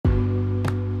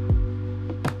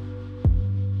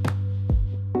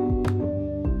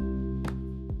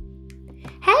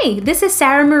Hi, this is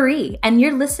Sarah Marie, and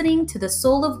you're listening to the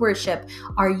Soul of Worship.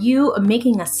 Are You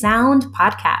Making a Sound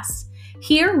podcast?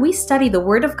 Here we study the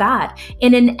Word of God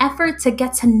in an effort to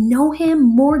get to know Him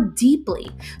more deeply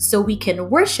so we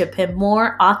can worship Him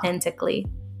more authentically.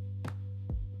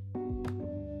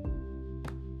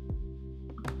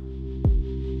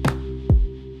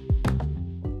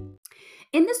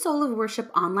 In the Soul of Worship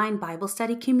online Bible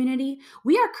study community,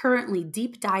 we are currently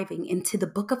deep diving into the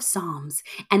book of Psalms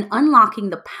and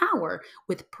unlocking the power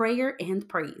with prayer and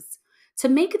praise. To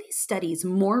make these studies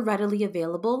more readily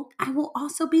available, I will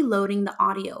also be loading the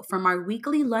audio from our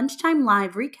weekly lunchtime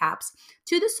live recaps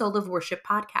to the Soul of Worship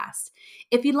podcast.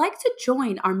 If you'd like to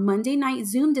join our Monday night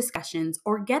Zoom discussions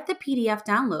or get the PDF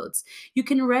downloads, you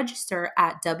can register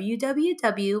at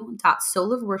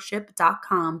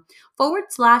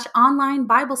www.soulofworship.com/online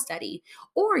Bible study,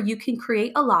 or you can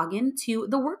create a login to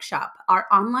the workshop, our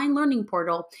online learning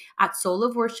portal at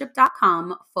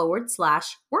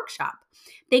soulofworship.com/workshop.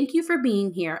 Thank you for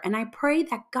being here, and I pray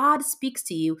that God speaks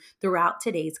to you throughout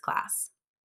today's class.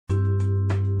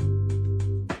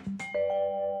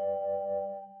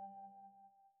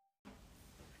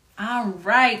 All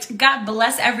right. God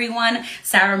bless everyone.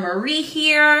 Sarah Marie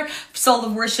here, Soul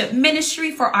of Worship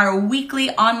Ministry, for our weekly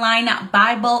online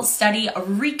Bible study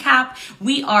recap.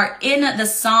 We are in the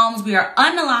Psalms. We are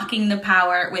unlocking the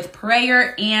power with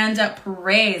prayer and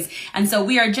praise. And so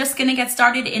we are just going to get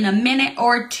started in a minute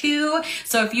or two.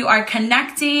 So if you are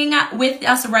connecting with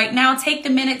us right now, take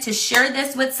the minute to share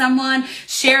this with someone,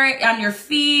 share it on your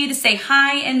feed, say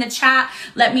hi in the chat.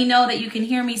 Let me know that you can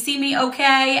hear me, see me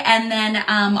okay. And then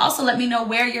also let me know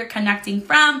where you're connecting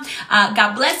from.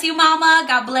 God bless you, Mama.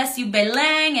 God bless you,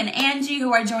 Beleng and Angie,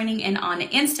 who are joining in on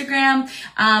Instagram.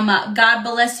 God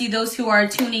bless you, those who are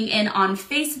tuning in on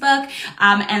Facebook.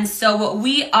 And so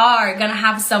we are going to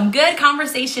have some good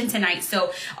conversation tonight.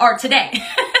 Or today,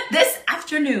 this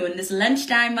afternoon, this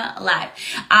lunchtime live.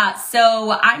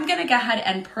 So I'm going to go ahead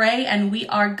and pray, and we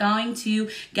are going to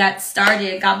get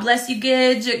started. God bless you,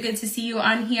 Gidge. Good to see you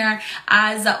on here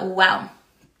as well.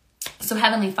 So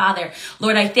Heavenly Father,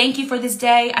 Lord, I thank you for this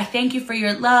day. I thank you for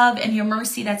your love and your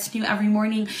mercy that's new every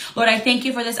morning. Lord, I thank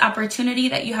you for this opportunity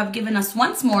that you have given us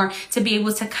once more to be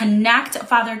able to connect,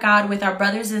 Father God, with our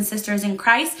brothers and sisters in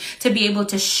Christ, to be able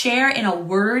to share in a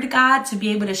word, God, to be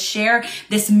able to share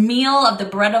this meal of the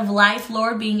bread of life,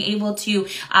 Lord, being able to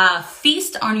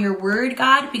feast on your word,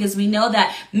 God, because we know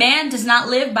that man does not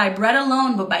live by bread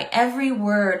alone, but by every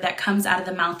word that comes out of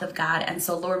the mouth of God. And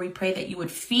so, Lord, we pray that you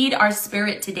would feed our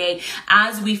spirit today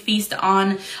as we feast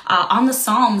on the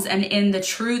Psalms and in the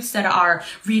truths that are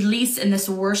released in this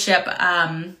worship,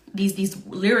 these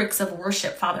lyrics of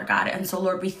worship, Father God. And so,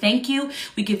 Lord, we thank you.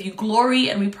 We give you glory,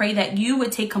 and we pray that you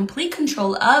would take complete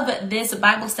control of this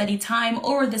Bible study time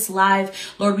or this live.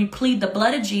 Lord, we plead the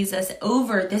blood of Jesus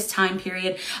over this time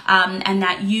period, and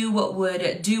that you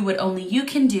would do what only you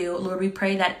can do. Lord, we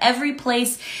pray that every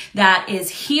place that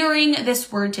is hearing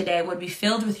this word today would be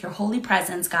filled with your holy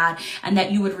presence, God, and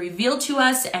that you would reveal to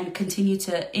us and continue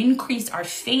to increase our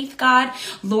faith, God.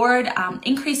 Lord,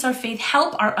 increase our faith,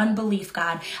 help our unbelief,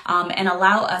 God. And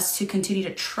allow us to continue to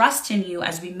trust in you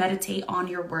as we meditate on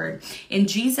your word. In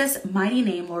Jesus' mighty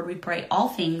name, Lord, we pray all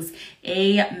things.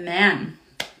 Amen.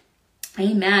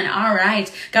 Amen. All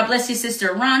right. God bless you,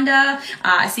 Sister Rhonda.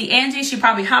 I see Angie. She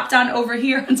probably hopped on over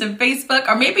here onto Facebook,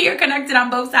 or maybe you're connected on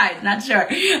both sides. Not sure.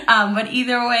 But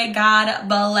either way, God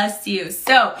bless you.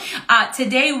 So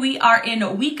today we are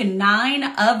in week 9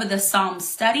 of the Psalm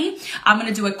study. I'm going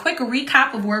to do a quick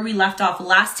recap of where we left off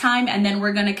last time, and then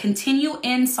we're going to continue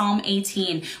in Psalm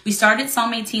 18. We started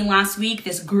Psalm 18 last week,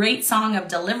 this great song of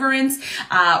deliverance,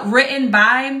 written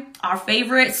by our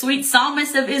favorite sweet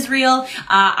psalmist of Israel,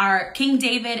 our King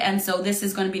David. And so this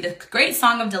is going to be the great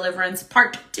song of deliverance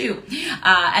part 2.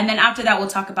 And then after that, we'll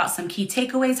talk about some key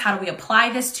takeaways. How do we apply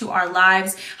this to our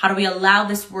lives? How do we allow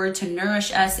this word to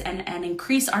nourish us and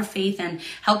increase our faith and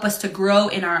help us to grow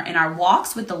in our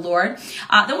walks with the Lord?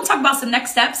 Then we'll talk about some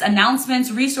next steps, announcements,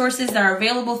 resources that are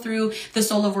available through the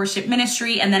Soul of Worship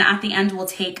Ministry. And then at the end, we'll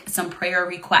take some prayer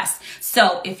requests.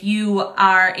 So if you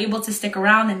are able to stick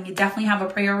around and you definitely have a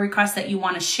prayer request that you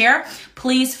want to share,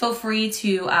 please feel free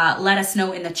to let us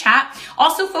know in the chat.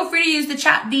 Also, feel free to use the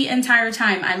chat the entire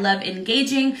time. I love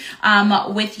engaging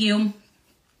with you.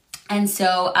 And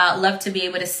so love to be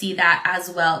able to see that as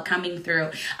well coming through.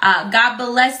 God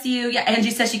bless you. Yeah,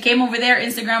 Angie says she came over there.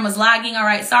 Instagram was lagging. All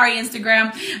right. Sorry,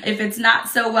 Instagram, if it's not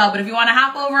so well. But if you want to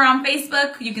hop over on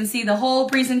Facebook, you can see the whole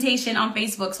presentation on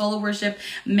Facebook, Soul of Worship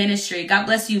Ministry. God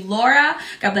bless you, Laura.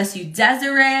 God bless you,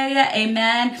 Desiree.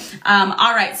 Amen.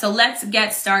 All right. So let's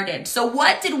get started. So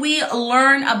what did we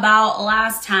learn about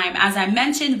last time? As I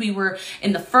mentioned, we were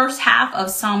in the first half of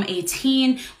Psalm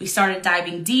 18. We started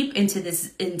diving deep into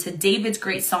David's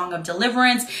great song of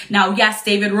deliverance. Now, yes,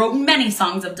 David wrote many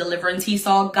songs of deliverance. He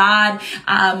saw God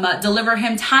deliver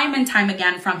him time and time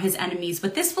again from his enemies.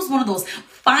 But this was one of those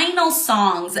final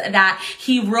songs that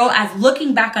he wrote as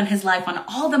looking back on his life, on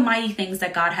all the mighty things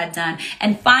that God had done,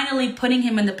 and finally putting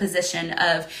him in the position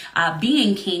of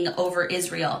being king over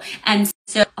Israel. And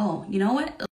so, oh, you know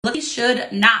what? We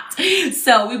should not.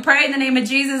 So we pray in the name of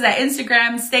Jesus that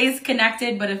Instagram stays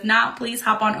connected, but if not, please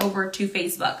hop on over to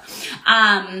Facebook.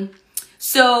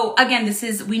 So again,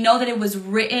 we know that it was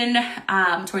written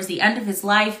towards the end of his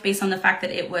life, based on the fact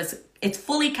that it's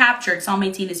fully captured. Psalm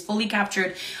 18 is fully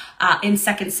captured in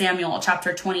 2 Samuel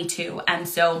chapter 22. And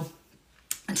so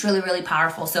it's really, really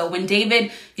powerful. So when David,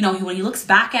 when he looks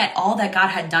back at all that God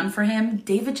had done for him,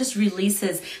 David just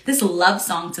releases this love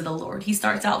song to the Lord. He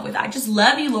starts out with, I just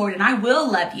love you, Lord, and I will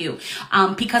love you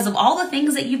because of all the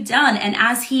things that you've done. And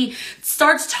as he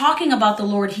starts talking about the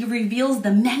Lord, he reveals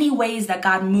the many ways that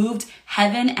God moved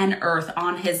heaven and earth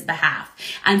on his behalf.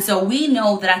 And so we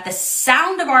know that at the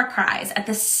sound of our cries, at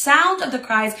the sound of the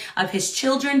cries of his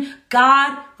children,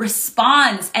 God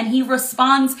responds, and he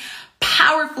responds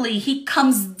powerfully. He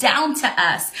comes down to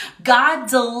us. God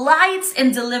delights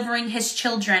in delivering his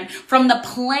children from the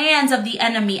plans of the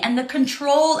enemy and the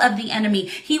control of the enemy.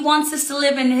 He wants us to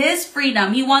live in his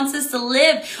freedom. He wants us to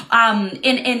live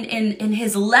in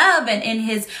his love and in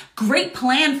his great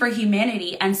plan for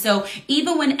humanity. And so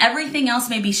even when everything else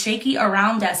may be shaky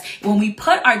around us, when we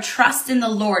put our trust in the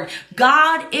Lord,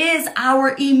 God is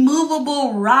our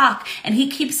immovable rock, and he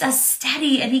keeps us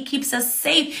steady, and he keeps us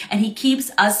safe, and he keeps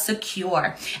us secure.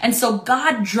 And so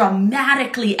God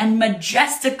dramatically and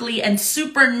majestically and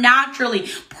supernaturally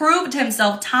proved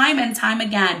himself time and time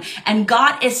again. And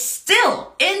God is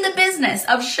still in the business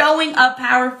of showing up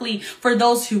powerfully for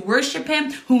those who worship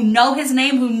him, who know his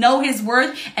name, who know his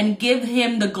word, and give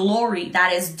him the glory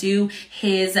that is due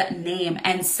his name.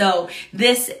 And so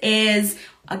this is,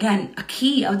 again, a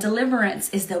key of deliverance,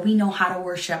 is that we know how to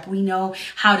worship. We know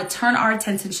how to turn our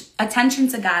attention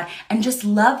to God and just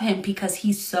love him because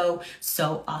he's so,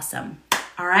 so awesome.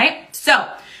 All right. So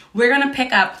we're going to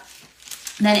pick up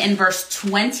then in verse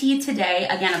 20 today,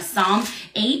 again, of Psalm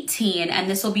 18, and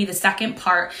this will be the second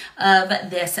part of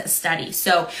this study.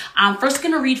 So I'm first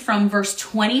going to read from verse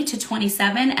 20 to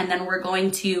 27, and then we're going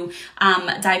to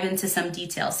dive into some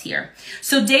details here.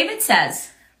 So David says,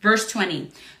 verse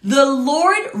 20, the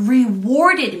Lord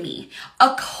rewarded me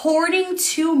according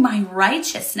to my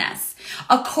righteousness.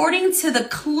 According to the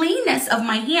cleanness of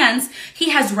my hands, he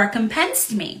has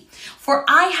recompensed me. For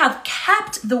I have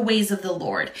kept the ways of the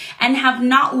Lord and have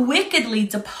not wickedly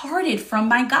departed from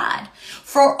my God.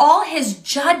 For all his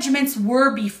judgments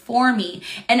were before me,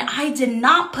 and I did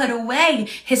not put away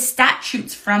his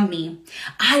statutes from me.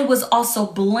 I was also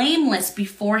blameless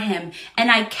before him,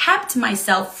 and I kept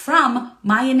myself from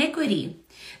my iniquity.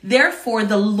 Therefore,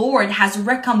 the Lord has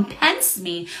recompensed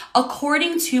me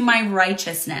according to my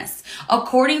righteousness,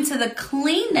 according to the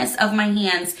cleanness of my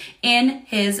hands in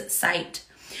his sight.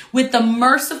 With the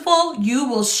merciful, you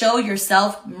will show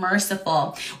yourself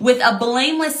merciful. With a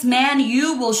blameless man,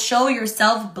 you will show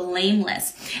yourself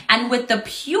blameless. And with the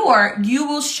pure, you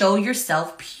will show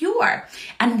yourself pure.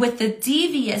 And with the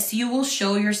devious, you will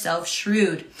show yourself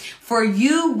shrewd. For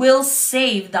you will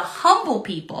save the humble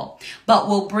people, but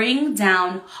will bring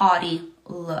down haughty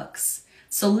looks.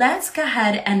 So let's go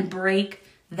ahead and break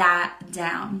that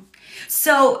down.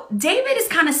 So David is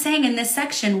kind of saying in this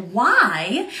section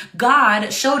why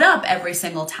God showed up every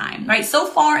single time, right? So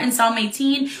far in Psalm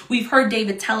 18, we've heard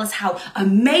David tell us how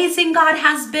amazing God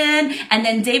has been. And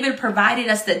then David provided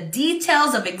us the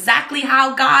details of exactly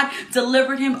how God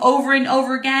delivered him over and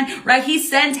over again, right? He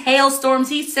sent hailstorms.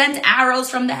 He sent arrows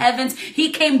from the heavens.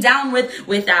 He came down with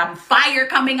fire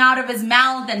coming out of his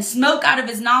mouth and smoke out of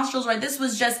his nostrils, right? This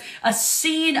was just a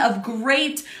scene of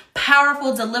great,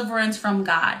 powerful deliverance from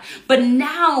God. But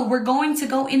now we're going to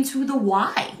go into the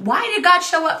why. Why did God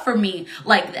show up for me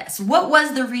like this? What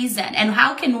was the reason? And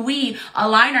how can we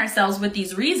align ourselves with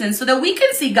these reasons so that we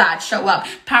can see God show up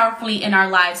powerfully in our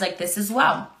lives like this as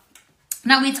well?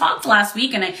 Now, we talked last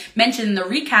week, and I mentioned in the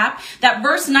recap, that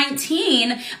verse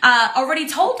 19 already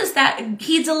told us that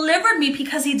he delivered me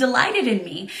because he delighted in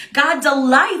me. God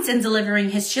delights in delivering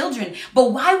his children.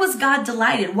 But why was God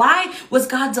delighted? Why was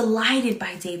God delighted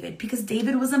by David? Because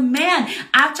David was a man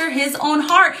after his own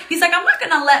heart. He's like, I'm not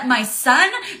going to let my son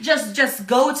just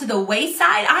go to the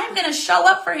wayside. I'm going to show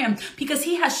up for him because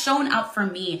he has shown up for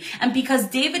me. And because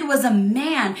David was a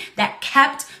man that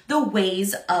kept the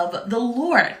ways of the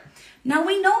Lord. Now,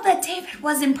 we know that David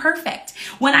wasn't perfect.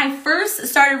 When I first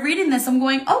started reading this, I'm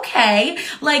going, okay,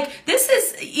 like this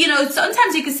is,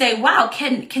 sometimes you could say, wow,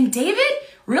 can David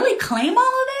really claim all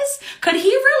of this? Could he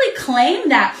really claim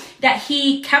that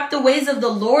he kept the ways of the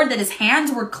Lord, that his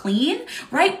hands were clean,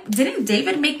 right? Didn't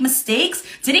David make mistakes?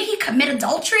 Didn't he commit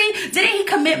adultery? Didn't he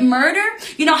commit murder?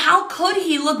 How could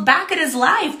he look back at his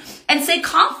life and say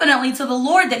confidently to the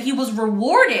Lord that he was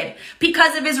rewarded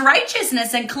because of his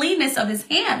righteousness and cleanness of his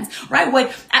hands, right?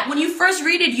 When you first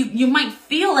read it, you might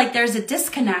feel like there's a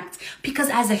disconnect because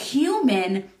as a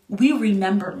human, we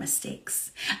remember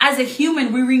mistakes. As a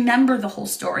human, we remember the whole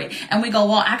story and we go,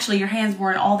 well, actually your hands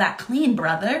weren't all that clean,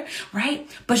 brother, right?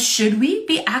 But should we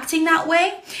be acting that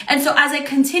way? And so as I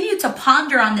continue to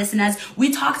ponder on this, and as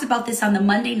we talked about this on the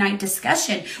Monday night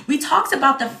discussion, we talked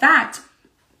about the fact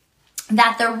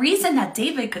that the reason that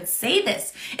David could say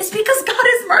this is because God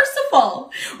is merciful,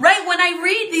 right? When I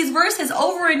read these verses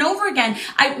over and over again,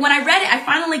 when I read it, I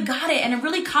finally got it. And it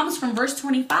really comes from verse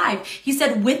 25. He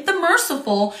said, with the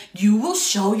merciful, you will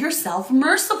show yourself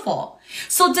merciful.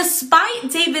 So despite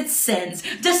David's sins,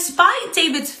 despite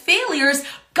David's failures,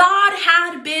 God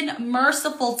had been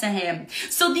merciful to him.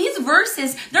 So these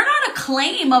verses, they're not a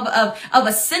claim of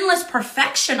a sinless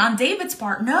perfection on David's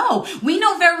part. No, we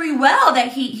know very well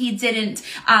that he didn't,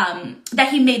 that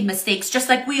he made mistakes just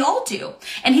like we all do.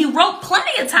 And he wrote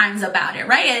plenty of times about it,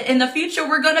 right? In the future,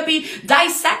 we're going to be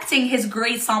dissecting his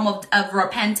great Psalm of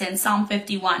repentance, Psalm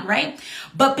 51, right?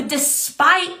 But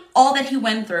despite all that he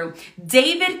went through,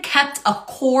 David kept a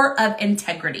core of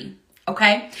integrity.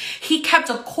 Okay. He kept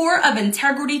a core of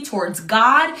integrity towards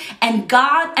God, and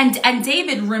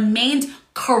David remained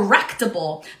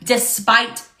correctable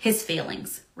despite his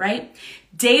failings, right?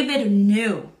 David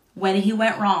knew when he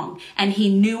went wrong and he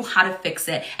knew how to fix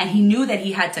it. And he knew that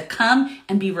he had to come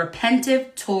and be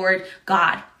repentant toward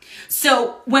God.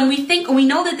 So when we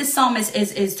know that this psalm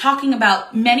is talking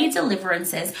about many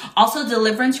deliverances, also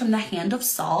deliverance from the hand of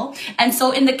Saul. And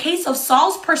so in the case of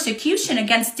Saul's persecution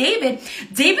against David,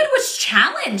 David was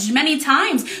challenged many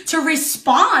times to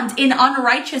respond in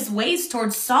unrighteous ways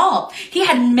towards Saul. He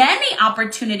had many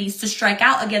opportunities to strike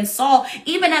out against Saul,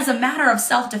 even as a matter of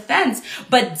self-defense.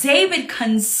 But David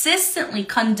consistently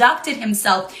conducted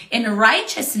himself in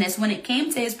righteousness when it came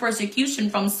to his persecution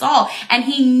from Saul. And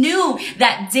he knew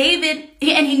that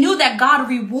he knew that God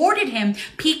rewarded him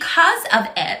because of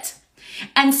it.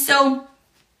 And so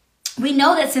we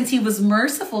know that since he was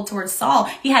merciful towards Saul,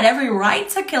 he had every right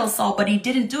to kill Saul, but he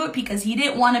didn't do it because he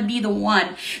didn't want to be the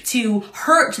one to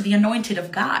hurt the anointed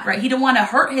of God, right? He didn't want to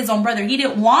hurt his own brother. He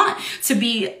didn't want to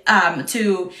be,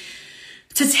 to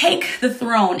take the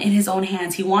throne in his own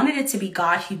hands. He wanted it to be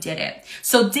God who did it.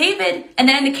 So David, and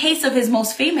then in the case of his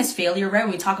most famous failure, right,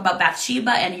 when we talk about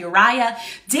Bathsheba and Uriah,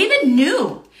 David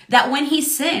knew that when he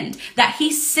sinned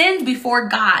before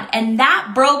God, and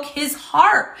that broke his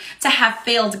heart to have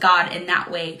failed God in that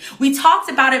way. We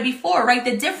talked about it before, right?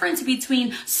 The difference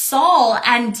between Saul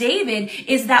and David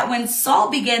is that when Saul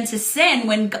began to sin,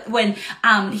 when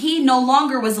he no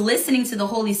longer was listening to the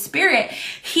Holy Spirit,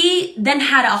 he then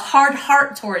had a hard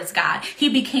heart towards God. He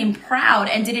became proud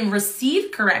and didn't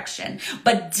receive correction.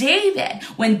 But David,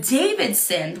 when David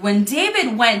sinned, when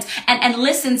David went and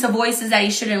listened to voices that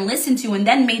he shouldn't listen to and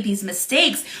then made these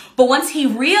mistakes, but once he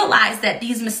realized that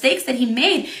these mistakes that he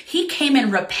made, he came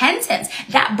in repentance.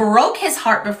 That broke his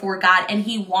heart before God, and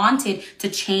he wanted to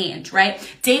change, right?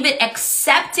 David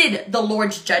accepted the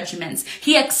Lord's judgments.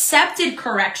 He accepted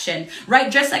correction,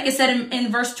 right? Just like it said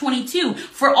in verse 22,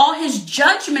 for all his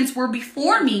judgments were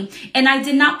before me, and I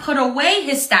did not put away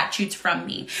his statutes from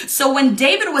me. So when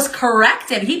David was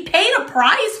corrected, he paid a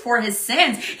price for his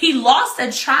sins. He lost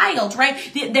a child, right?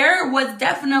 There was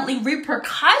definitely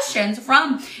repercussions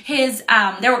from his,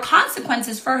 there were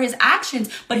consequences for his actions,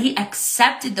 but he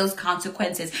accepted those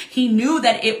consequences. He knew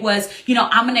that it was,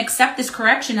 I'm going to accept this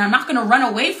correction. I'm not going to run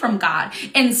away from God.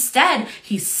 Instead,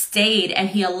 he stayed and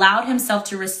he allowed himself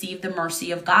to receive the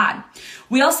mercy of God.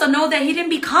 We also know that he didn't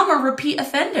become a repeat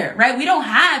offender, right? We don't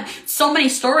have so many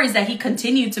stories that he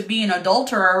continued to be an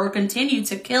adulterer or continued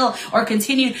to kill or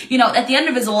continued, at the end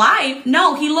of his life.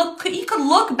 No, he could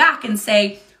look back and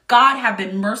say, God have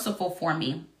been merciful for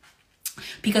me.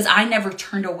 because I never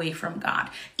turned away from God,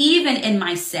 even in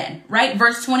my sin, right?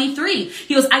 Verse 23,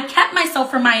 he goes, I kept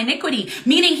myself from my iniquity,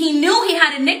 meaning he knew he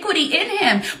had iniquity in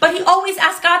him, but he always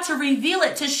asked God to reveal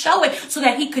it, to show it so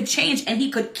that he could change and he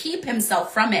could keep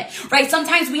himself from it, right?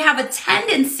 Sometimes we have a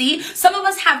tendency, some of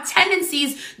us have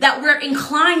tendencies that we're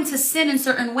inclined to sin in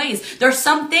certain ways. There's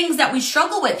some things that we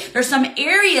struggle with. There's some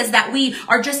areas that we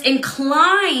are just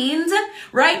inclined,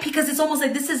 right? Because it's almost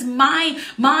like this is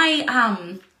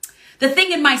the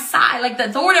thing in my side, like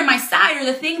the thorn in my side, or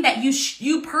the thing that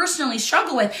you personally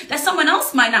struggle with that someone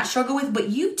else might not struggle with, but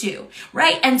you do,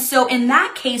 right? And so in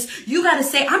that case, you got to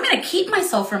say, I'm going to keep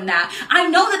myself from that. I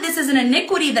know that this is an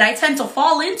iniquity that I tend to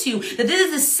fall into, that this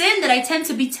is a sin that I tend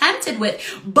to be tempted with,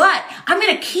 but I'm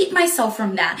going to keep myself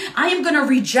from that. I am going to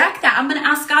reject that. I'm going to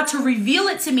ask God to reveal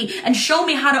it to me and show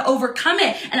me how to overcome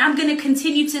it. And I'm going to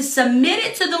continue to submit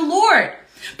it to the Lord.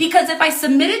 Because if I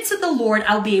submit it to the Lord,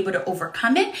 I'll be able to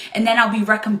overcome it, and then I'll be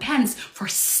recompensed for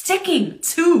sticking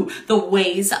to the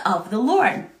ways of the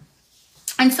Lord.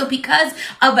 And so because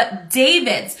of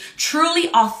David's truly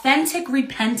authentic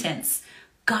repentance,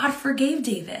 God forgave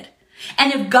David.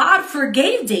 And if God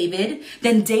forgave David,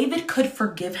 then David could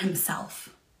forgive himself.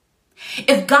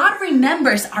 If God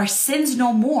remembers our sins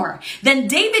no more, then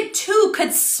David too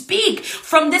could speak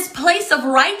from this place of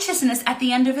righteousness at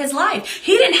the end of his life.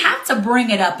 He didn't have to bring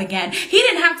it up again. He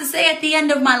didn't have to say at the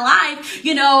end of my life,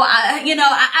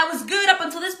 I was good up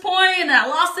until this point and I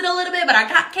lost it a little bit, but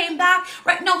I came back.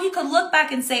 Right? No, he could look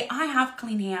back and say, I have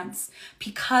clean hands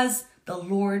because the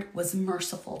Lord was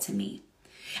merciful to me.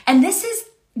 And this is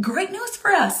great news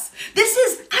for us. This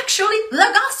is actually the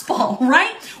gospel,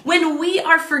 right? When we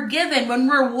are forgiven, when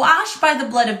we're washed by the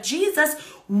blood of Jesus,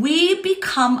 we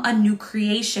become a new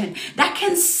creation that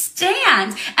can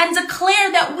stand and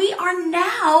declare that we are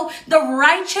now the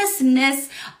righteousness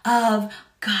of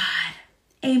God.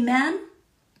 Amen.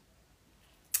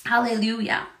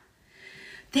 Hallelujah.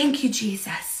 Thank you,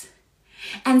 Jesus.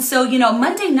 And so,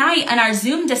 Monday night in our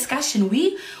Zoom discussion,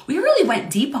 we really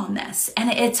went deep on this, and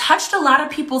it touched a lot of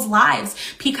people's lives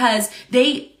because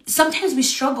sometimes we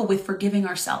struggle with forgiving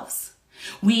ourselves.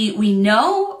 We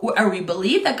know or we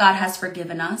believe that God has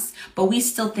forgiven us, but we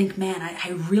still think, man, I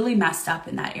really messed up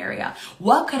in that area.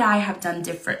 What could I have done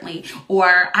differently?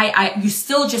 Or you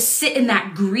still just sit in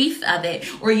that grief of it,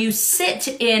 or you sit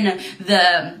in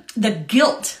the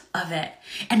guilt of it.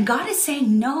 And God is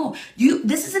saying, no,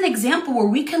 this is an example where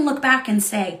we can look back and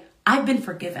say, I've been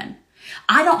forgiven.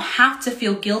 I don't have to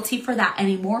feel guilty for that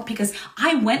anymore because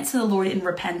I went to the Lord in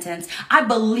repentance. I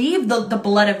believe the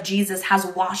blood of Jesus has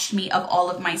washed me of all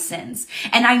of my sins.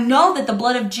 And I know that the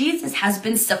blood of Jesus has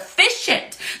been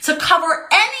sufficient to cover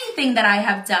anything that I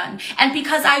have done. And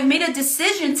because I've made a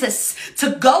decision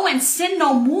to go and sin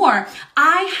no more,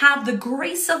 I have the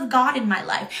grace of God in my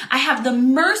life. I have the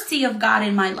mercy of God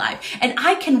in my life. And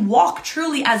I can walk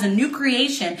truly as a new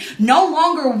creation, no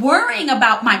longer worrying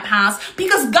about my past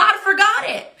because God forgot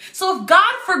it. So if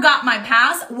God forgot my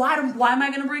past, why am I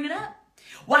going to bring it up?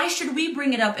 Why should we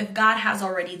bring it up if God has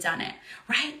already done it,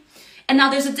 right? And now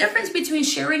there's a difference between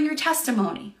sharing your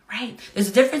testimony, right? There's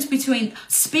a difference between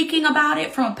speaking about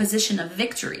it from a position of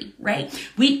victory, right?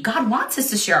 God wants us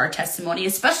to share our testimony,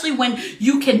 especially when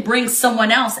you can bring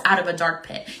someone else out of a dark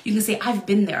pit. You can say, I've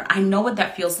been there. I know what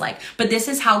that feels like. But this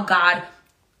is how God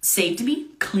saved me,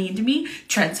 cleaned me,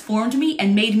 transformed me,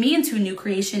 and made me into a new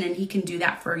creation, and he can do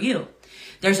that for you.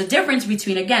 There's a difference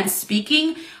between, again,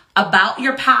 speaking about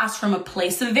your past from a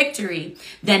place of victory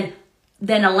than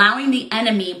allowing the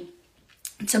enemy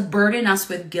to burden us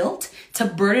with guilt, to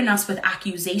burden us with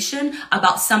accusation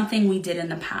about something we did in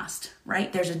the past,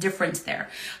 right? There's a difference there.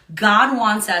 God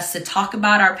wants us to talk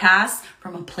about our past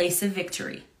from a place of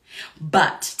victory,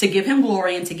 but to give him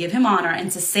glory and to give him honor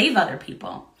and to save other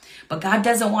people. But God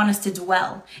doesn't want us to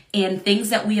dwell in things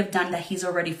that we have done that he's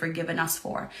already forgiven us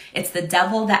for. It's the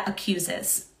devil that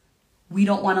accuses. We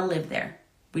don't want to live there.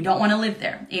 We don't want to live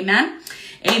there. Amen.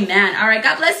 Amen. All right.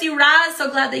 God bless you, Raz.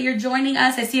 So glad that you're joining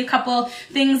us. I see a couple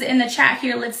things in the chat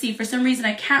here. Let's see. For some reason,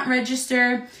 I can't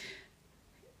register.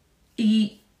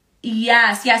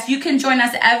 Yes, you can join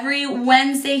us every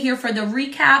Wednesday here for the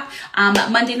recap,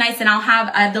 Monday nights, and I'll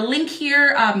have the link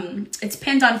here. It's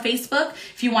pinned on Facebook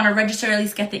if you want to register, at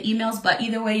least get the emails, but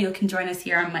either way, you can join us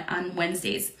here on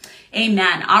Wednesdays.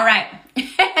 Amen. All right.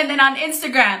 And then on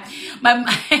Instagram,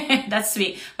 that's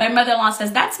sweet. My mother-in-law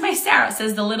says, that's my Sarah,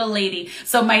 says the little lady.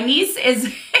 So my niece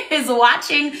is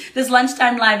watching this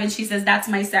lunchtime live and she says, that's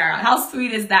my Sarah. How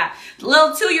sweet is that?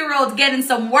 Little 2-year-old getting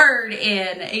some word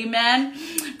in. Amen.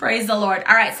 Praise the Lord.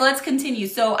 All right. So let's continue.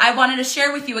 So I wanted to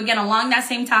share with you again along that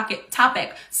same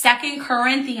topic. 2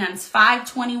 Corinthians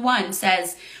 5:21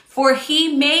 says, For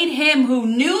he made him who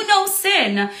knew no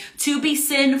sin to be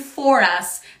sin for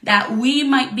us, that we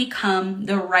might become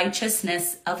the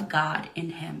righteousness of God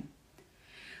in him.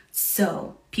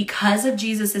 So, because of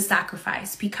Jesus'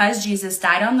 sacrifice, because Jesus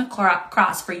died on the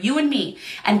cross for you and me,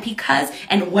 and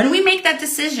when we make that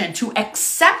decision to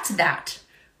accept that,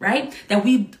 right? That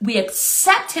we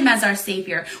accept him as our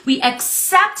Savior. We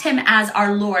accept him as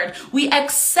our Lord. We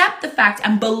accept the fact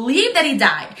and believe that he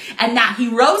died and that he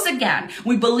rose again.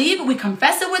 We believe it, we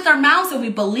confess it with our mouths, and we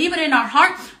believe it in our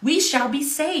heart. We shall be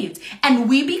saved and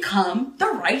we become the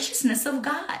righteousness of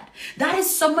God. That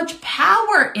is so much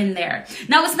power in there.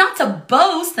 Now, it's not to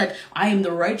boast that I am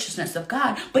the righteousness of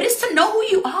God, but it's to know who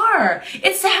you are.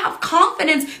 It's to have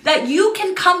confidence that you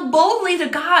can come boldly to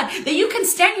God, that you can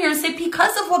stand here and say,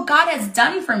 because of what God has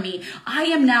done for me, I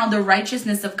am now the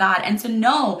righteousness of God. And to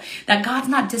know that God's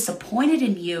not disappointed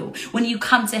in you when you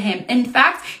come to him. In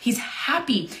fact, he's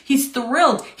happy, he's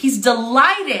thrilled, he's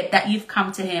delighted that you've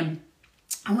come to him.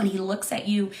 And when he looks at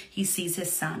you, he sees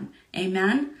his son.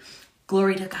 Amen.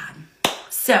 Glory to God.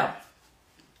 So,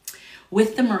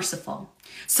 with the merciful.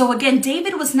 So again,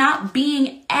 David was not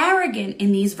being arrogant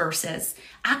in these verses.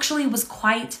 Actually, it was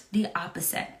quite the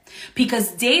opposite.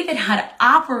 Because David had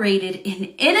operated in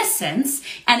innocence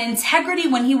and integrity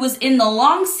when he was in the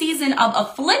long season of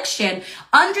affliction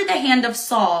under the hand of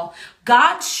Saul.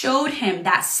 God showed him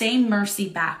that same mercy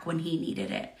back when he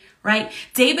needed it. Right?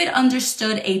 David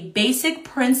understood a basic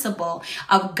principle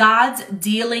of God's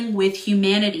dealing with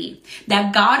humanity,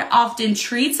 that God often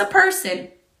treats a person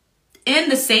in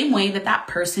the same way that that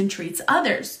person treats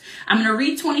others. I'm going to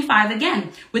read 25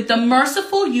 again. With the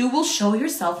merciful, you will show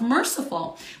yourself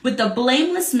merciful. With the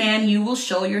blameless man, you will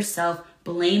show yourself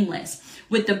blameless.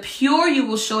 With the pure, you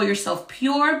will show yourself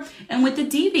pure. And with the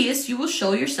devious, you will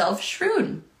show yourself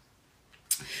shrewd.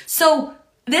 So,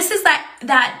 this is that,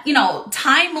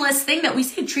 timeless thing that we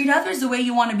say, treat others the way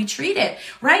you want to be treated,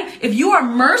 right? If you are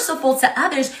merciful to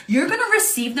others, you're going to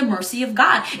receive the mercy of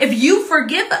God. If you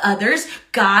forgive others,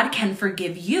 God can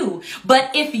forgive you. But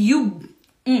if you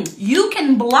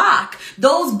can block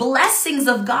those blessings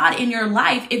of God in your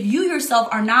life if you yourself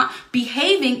are not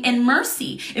behaving in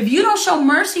mercy. If you don't show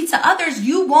mercy to others,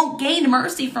 you won't gain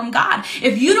mercy from God.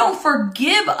 If you don't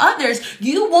forgive others,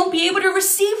 you won't be able to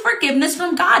receive forgiveness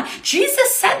from God.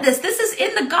 Jesus said this. This is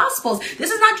in the Gospels.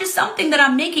 This is not just something that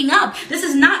I'm making up. This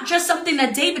is not just something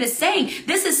that David is saying.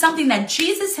 This is something that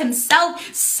Jesus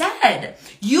himself said.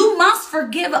 You must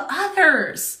forgive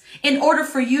others in order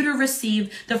for you to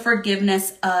receive the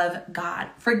forgiveness of God.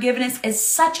 Forgiveness is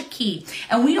such a key.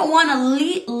 And we don't want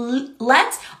to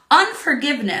let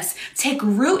unforgiveness take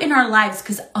root in our lives,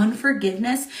 because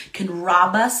unforgiveness can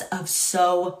rob us of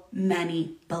so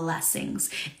many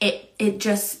blessings.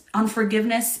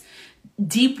 Unforgiveness,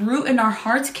 deep root in our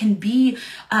hearts, can be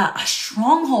a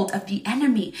stronghold of the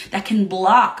enemy that can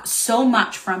block so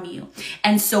much from you.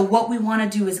 And so what we want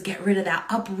to do is get rid of that,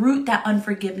 uproot that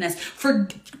unforgiveness,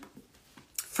 forgive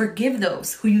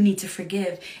those who you need to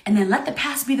forgive, and then let the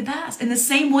past be the past. In the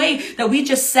same way that we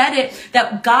just said it,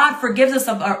 that God forgives us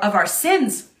of our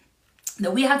sins,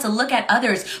 that we have to look at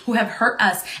others who have hurt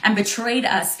us and betrayed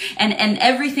us and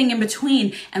everything in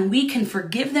between, and we can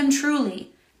forgive them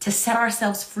truly to set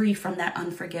ourselves free from that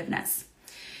unforgiveness.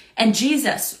 And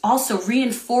Jesus also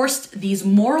reinforced these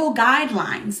moral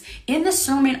guidelines in the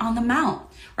Sermon on the Mount.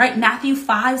 Right? Matthew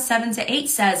 5:7-8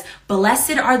 says,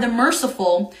 "Blessed are the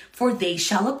merciful, for they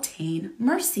shall obtain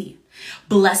mercy.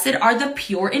 Blessed are the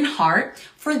pure in heart,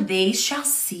 for they shall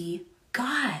see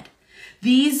God."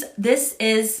 These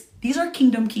are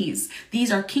kingdom keys.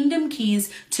 These are kingdom keys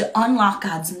to unlock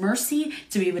God's mercy,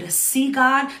 to be able to see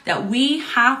God, that we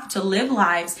have to live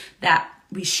lives that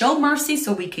we show mercy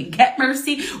so we can get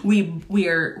mercy. We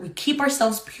keep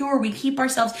ourselves pure. We keep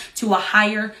ourselves to a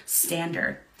higher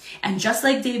standard. And just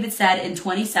like David said in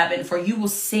 27, "For you will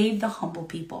save the humble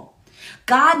people."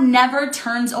 God never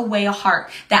turns away a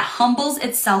heart that humbles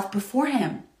itself before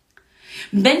him.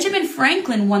 Benjamin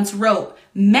Franklin once wrote,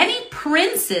 "Many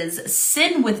princes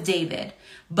sin with David,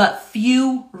 but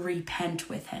few repent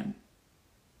with him."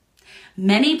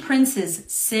 Many princes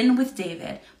sin with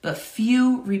David, but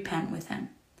few repent with him.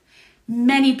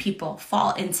 Many people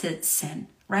fall into sin,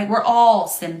 right? We're all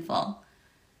sinful.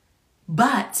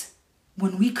 But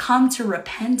when we come to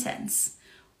repentance,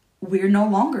 we're no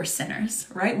longer sinners,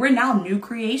 right? We're now new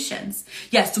creations.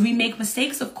 Yes, do we make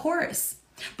mistakes? Of course.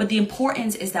 But the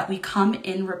importance is that we come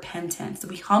in repentance.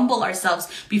 We humble ourselves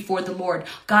before the Lord.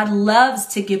 God loves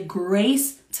to give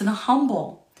grace to the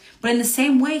humble. But in the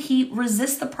same way, he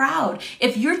resists the proud.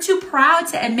 If you're too proud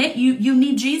to admit you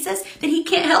need Jesus, then he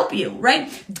can't help you,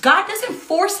 right? God doesn't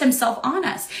force himself on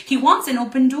us. He wants an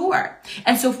open door.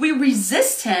 And so if we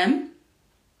resist him,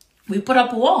 we put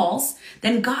up walls,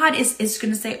 then God is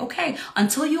going to say, okay,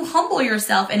 until you humble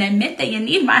yourself and admit that you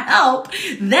need my help,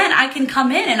 then I can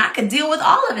come in and I can deal with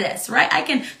all of this, right? I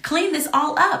can clean this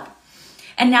all up.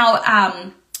 And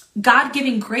now, God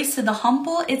giving grace to the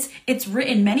humble, it's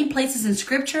written many places in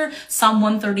scripture. Psalm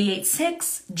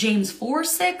 138:6, James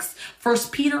 4:6,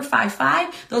 1 Peter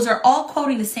 5:5. Those are all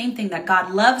quoting the same thing, that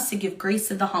God loves to give grace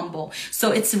to the humble.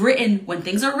 So it's written, when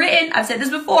things are written, I've said this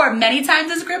before many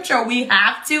times in scripture, we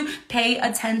have to pay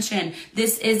attention.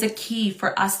 This is a key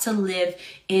for us to live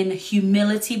in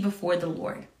humility before the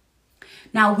Lord.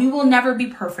 Now, we will never be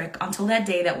perfect until that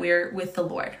day that we're with the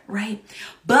Lord, right?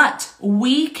 But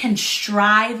we can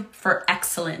strive for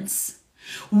excellence.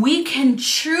 We can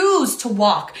choose to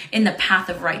walk in the path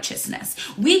of righteousness.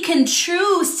 We can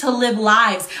choose to live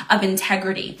lives of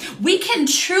integrity. We can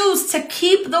choose to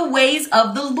keep the ways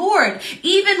of the Lord.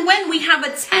 Even when we have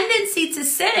a tendency to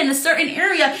sin in a certain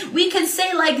area, we can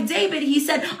say like David, he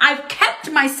said, I've kept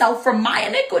myself from my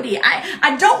iniquity.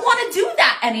 I don't want to do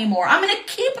that anymore. I'm going to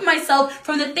keep myself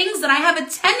from the things that I have a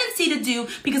tendency to do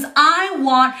because I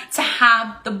want to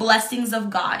have the blessings of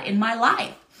God in my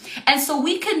life. And so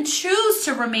we can choose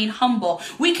to remain humble.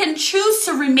 We can choose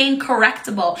to remain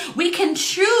correctable. We can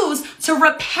choose to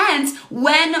repent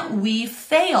when we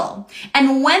fail.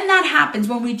 And when that happens,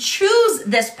 when we choose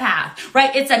this path,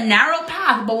 right? It's a narrow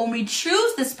path, but when we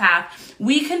choose this path,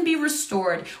 we can be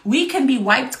restored. We can be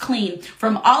wiped clean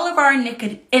from all of our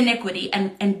iniquity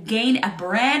and gain a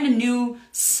brand new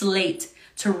slate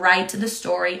to write the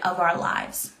story of our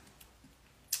lives.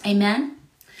 Amen.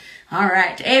 All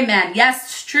right. Amen. Yes,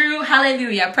 it's true.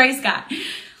 Hallelujah. Praise God.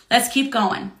 Let's keep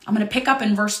going. I'm going to pick up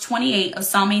in verse 28 of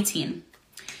Psalm 18.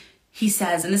 He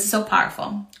says, and this is so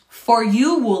powerful, for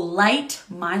you will light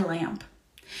my lamp.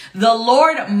 The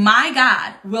Lord my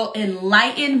God will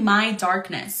enlighten my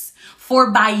darkness. For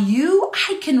by you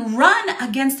I can run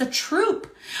against a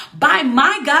troop. By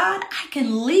my God I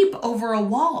can leap over a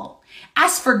wall.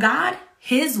 As for God,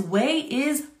 his way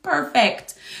is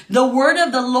perfect. The word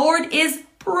of the Lord is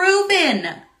proven.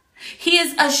 He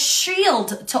is a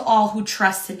shield to all who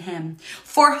trust in him.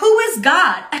 For who is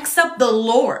God except the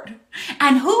Lord?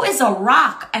 And who is a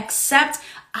rock except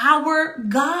our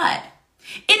God?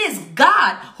 It is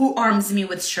God who arms me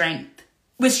with strength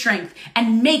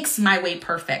and makes my way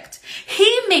perfect.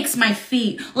 He makes my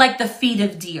feet like the feet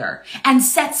of deer and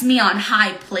sets me on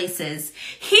high places.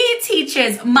 He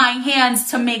teaches my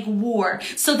hands to make war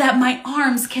so that my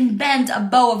arms can bend a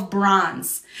bow of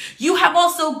bronze. You have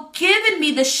also given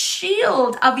me the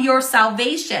shield of your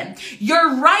salvation.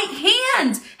 Your right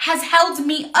hand has held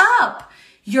me up.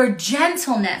 Your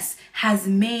gentleness has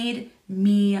made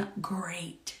me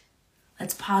great.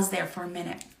 Let's pause there for a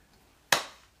minute.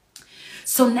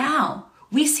 So now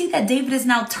we see that David is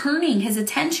now turning his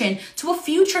attention to a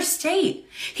future state.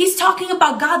 He's talking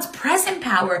about God's present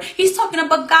power. He's talking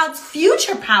about God's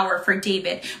future power for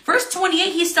David. Verse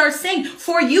 28, he starts saying,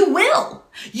 for you will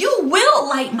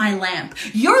light my lamp.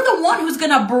 You're the one who's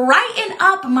going to brighten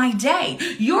up my day.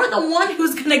 You're the one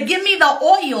who's going to give me the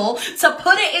oil to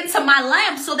put it into my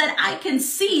lamp so that I can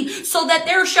see, so that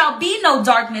there shall be no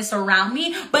darkness around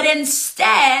me. But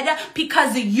instead,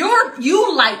 because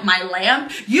you light my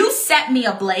lamp, you set me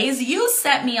ablaze, you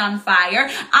set me on fire,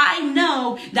 I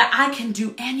know that I can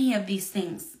do any of these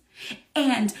things.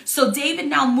 And so David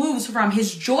now moves from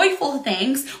his joyful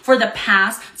thanks for the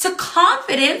past to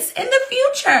confidence in the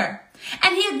future.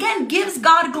 And he again gives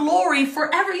God glory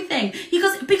for everything. He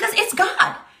goes, because it's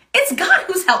God. It's God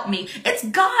who's helped me. It's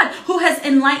God who has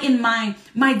enlightened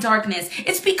my darkness.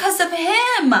 It's because of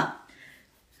him.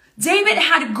 David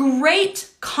had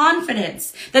great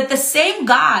confidence that the same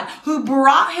God who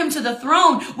brought him to the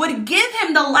throne would give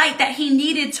him the light that he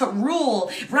needed to rule,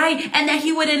 right? And that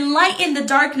he would enlighten the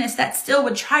darkness that still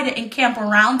would try to encamp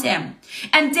around him.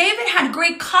 And David had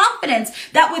great confidence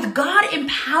that with God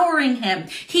empowering him,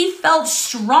 he felt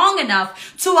strong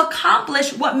enough to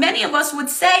accomplish what many of us would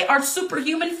say are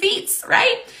superhuman feats,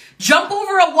 right? Jump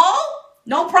over a wall?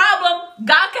 No problem.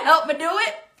 God can help me do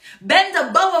it. Bend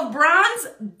a bow of bronze?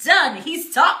 Done.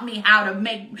 He's taught me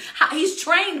he's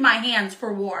trained my hands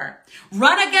for war.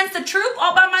 Run against a troop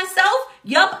all by myself?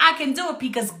 Yup, I can do it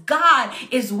because God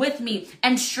is with me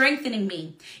and strengthening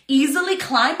me. Easily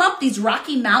climb up these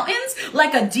rocky mountains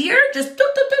like a deer? Just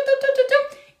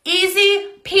easy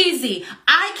peasy.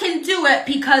 I can do it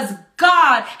because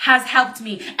God has helped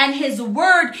me, and his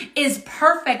word is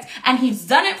perfect, and he's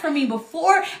done it for me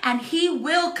before, and he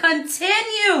will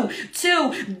continue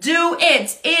to do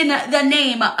it in the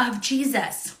name of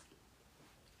Jesus.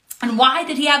 And why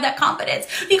did he have that confidence?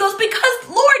 He goes, because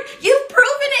Lord, you've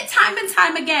proven it time and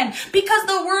time again. Because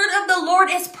the word of the Lord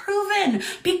is proven.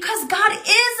 Because God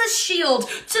is a shield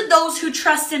to those who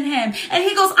trust in him. And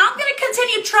he goes, I'm going to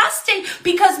continue trusting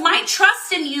because my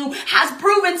trust in you has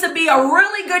proven to be a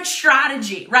really good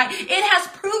strategy, right? It has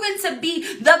proven to be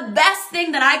the best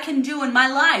thing that I can do in my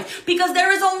life. Because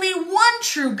there is only one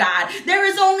true God. There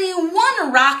is only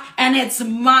one rock, and it's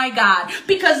my God.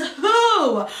 Because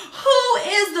who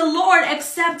is the Lord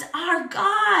except our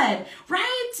God,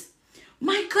 right?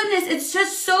 My goodness, it's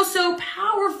just so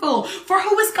powerful. For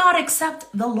who is God except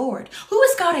the Lord? Who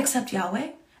is God except Yahweh?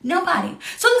 Nobody.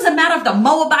 So it doesn't matter if the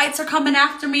Moabites are coming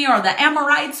after me, or the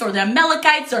Amorites, or the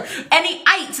Amalekites, or any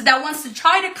ite that wants to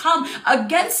try to come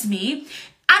against me.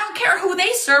 I don't care who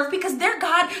they serve, because their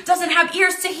God doesn't have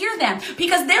ears to hear them,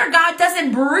 because their God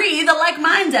doesn't breathe like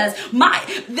mine does.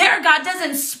 Their God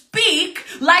doesn't speak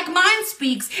like mine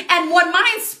speaks. And when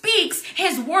mine speaks,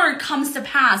 his word comes to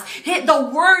pass.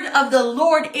 The word of the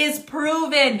Lord is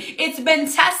proven. It's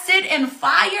been tested in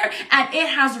fire, and it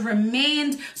has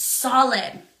remained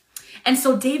solid. And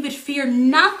so David feared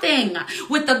nothing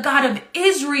with the God of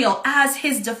Israel as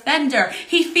his defender.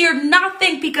 He feared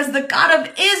nothing because the God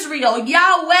of Israel,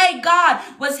 Yahweh God,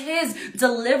 was his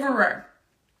deliverer.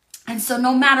 And so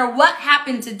no matter what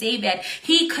happened to David,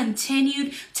 he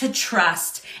continued to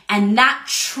trust. And that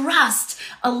trust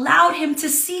allowed him to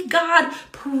see God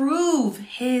prove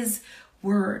his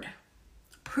word.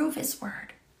 Prove his word.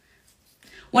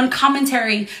 One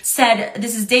commentary said,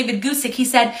 this is David Gusick, he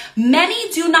said, many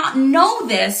do not know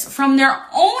this from their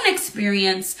own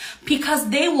experience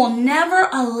because they will never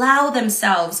allow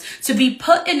themselves to be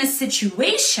put in a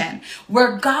situation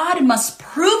where God must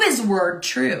prove his word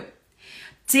true.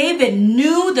 David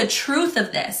knew the truth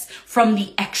of this from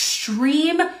the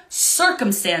extreme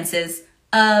circumstances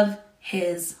of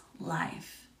his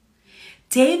life.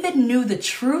 David knew the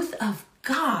truth of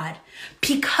God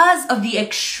because of the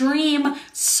extreme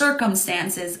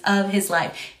circumstances of his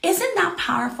life. Isn't that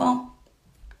powerful?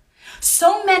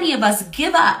 So many of us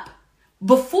give up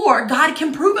before God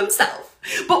can prove himself.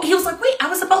 But he was like, wait, I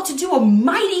was about to do a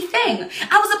mighty thing.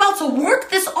 I was about to work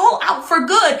this all out for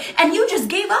good, and you just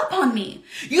gave up on me.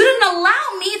 You didn't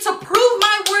allow me to prove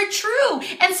my word true.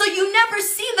 And so you never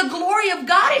see the glory of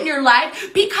God in your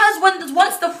life, because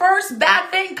once the first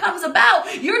bad thing comes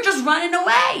about, you're just running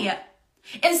away.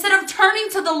 Instead of turning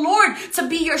to the Lord to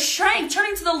be your strength,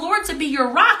 turning to the Lord to be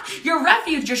your rock, your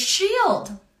refuge, your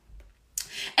shield.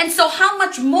 And so how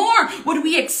much more would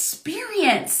we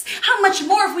experience? How much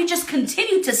more if we just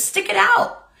continue to stick it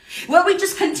out? Well, we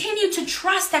just continue to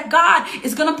trust that God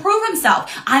is going to prove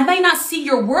himself. I may not see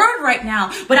your word right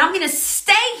now, but I'm going to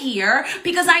stay here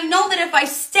because I know that if I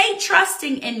stay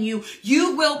trusting in you,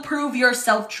 you will prove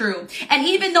yourself true. And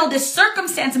even though this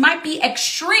circumstance might be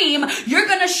extreme, you're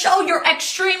going to show your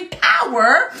extreme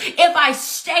power if I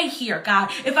stay here,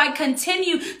 God. If I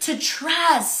continue to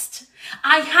trust.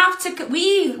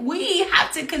 We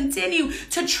have to continue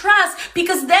to trust,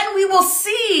 because then we will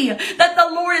see that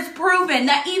the Lord is proven,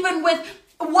 that even with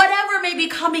whatever may be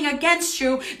coming against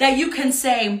you, that you can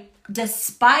say,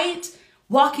 despite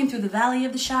walking through the valley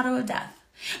of the shadow of death,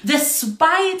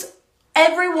 despite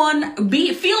everyone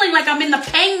feeling like I'm in the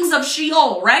pangs of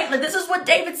Sheol, right? Like this is what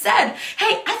David said.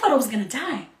 Hey, I thought I was going to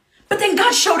die, but then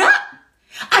God showed up.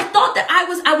 I thought that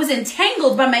I was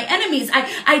entangled by my enemies.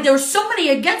 There were so many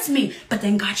against me, but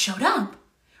then God showed up,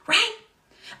 right?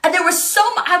 And there was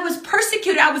I was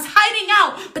persecuted. I was hiding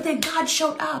out, but then God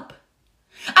showed up.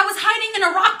 I was hiding in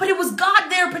a rock, but it was God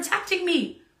there protecting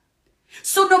me.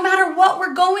 So no matter what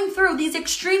we're going through, these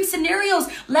extreme scenarios,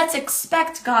 let's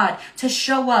expect God to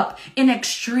show up in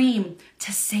extreme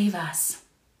to save us.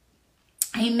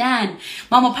 Amen.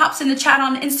 Mama Pops in the chat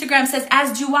on Instagram says,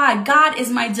 as do I. God is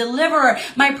my deliverer,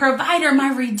 my provider,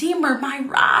 my redeemer, my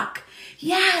rock.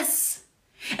 Yes.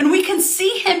 And we can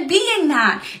see him being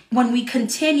that when we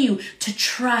continue to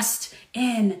trust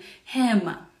in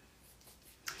him.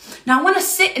 Now I want to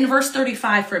sit in verse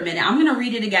 35 for a minute. I'm going to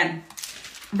read it again.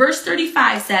 Verse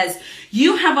 35 says,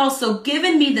 you have also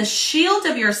given me the shield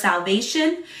of your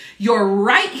salvation. Your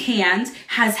right hand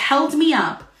has held me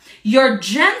up. Your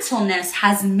gentleness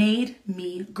has made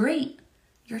me great.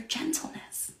 Your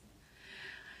gentleness.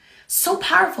 So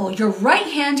powerful. Your right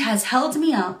hand has held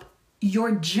me up.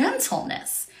 Your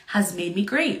gentleness has made me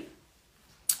great.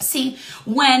 See,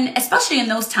 when, especially in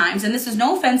those times, and this is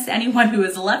no offense to anyone who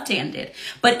is left-handed,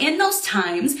 but in those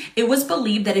times, it was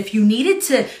believed that if you needed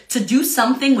to do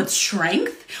something with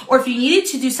strength, or if you needed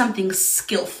to do something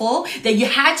skillful, that you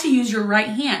had to use your right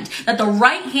hand. That the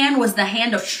right hand was the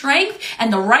hand of strength,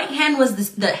 and the right hand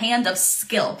was the hand of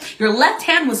skill. Your left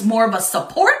hand was more of a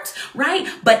support, right?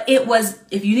 But it was,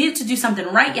 if you needed to do something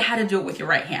right, you had to do it with your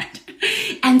right hand.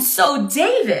 And so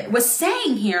David was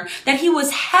saying here that he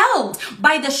was held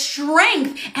by the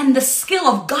strength and the skill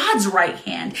of God's right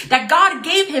hand, that God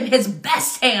gave him his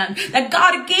best hand, that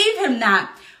God gave him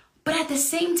that. But at the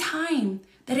same time,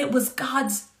 that it was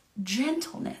God's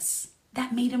gentleness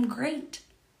that made him great.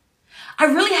 I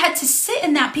really had to sit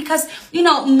in that because,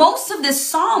 most of this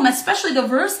psalm, especially the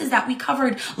verses that we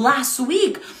covered last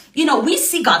week, we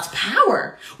see God's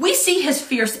power. We see his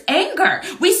fierce anger.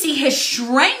 We see his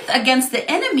strength against the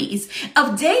enemies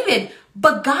of David.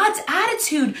 But God's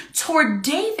attitude toward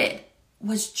David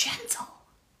was gentle.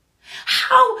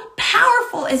 How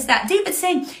powerful is that? David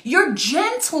saying, your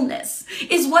gentleness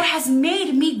is what has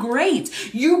made me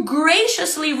great. You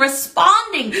graciously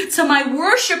responding to my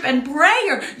worship and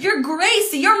prayer. Your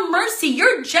grace, your mercy,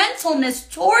 your gentleness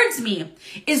towards me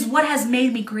is what has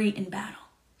made me great in battle.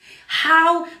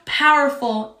 How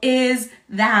powerful is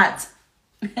that?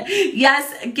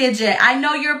 Yes, Gidget, I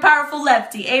know you're a powerful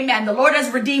lefty. Amen. The Lord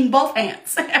has redeemed both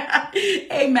hands.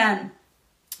 Amen.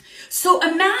 So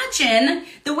imagine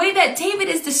the way that David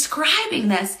is describing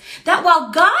this, that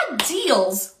while God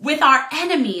deals with our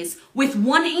enemies with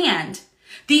one hand,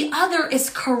 the other is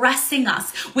caressing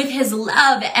us with his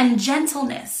love and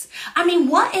gentleness. I mean,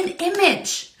 what an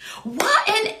image. What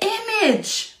an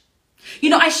image.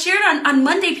 I shared on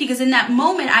Monday because in that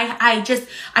moment,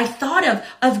 I thought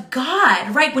of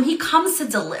God, right? When he comes to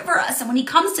deliver us and when he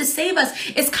comes to save us,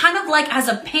 it's kind of like as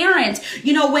a parent,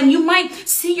 when you might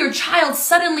see your child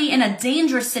suddenly in a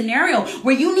dangerous scenario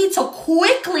where you need to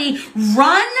quickly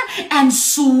run and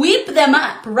sweep them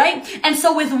up, right? And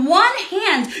so with one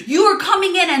hand, you are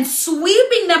coming in and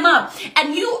sweeping them up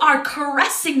and you are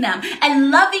caressing them and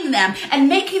loving them and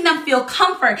making them feel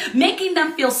comfort, making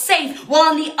them feel safe.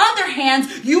 While on the other hand,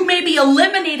 you may be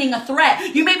eliminating a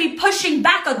threat. You may be pushing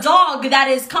back a dog that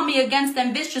is coming against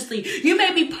them viciously. You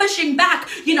may be pushing back,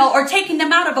 or taking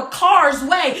them out of a car's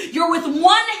way. You're with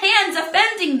one hand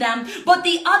defending them, but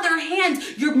the other hand,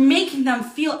 you're making them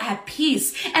feel at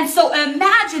peace. And so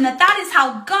imagine that is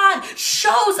how God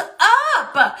shows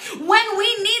up when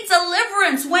we need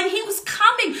deliverance, when he was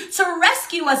coming to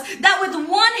rescue us, that with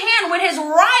one hand, with his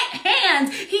right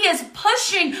hand, he is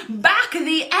pushing back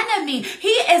the enemy. He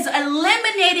is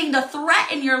eliminating the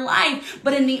threat in your life,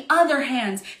 but in the other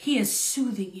hand, he is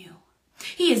soothing you.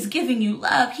 He is giving you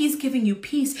love. He's giving you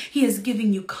peace. He is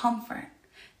giving you comfort.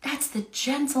 That's the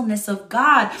gentleness of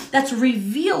God that's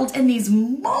revealed in these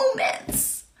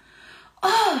moments.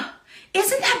 Oh,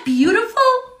 isn't that beautiful?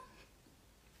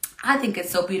 I think it's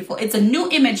so beautiful. It's a new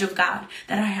image of God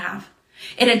that I have.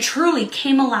 It truly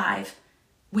came alive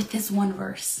with this one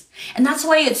verse. And that's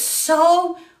why it's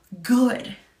so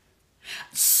good.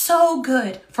 So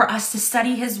good for us to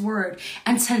study his word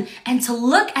and to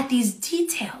look at these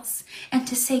details and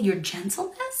to say your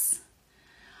gentleness.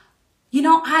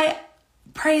 I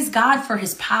praise God for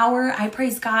his power. I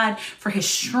praise God for his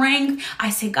strength. I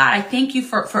say, God, I thank you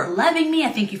for loving me. I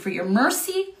thank you for your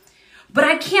mercy. But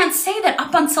I can't say that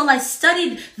up until I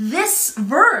studied this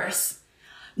verse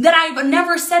that I've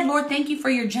never said, Lord, thank you for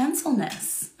your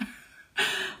gentleness.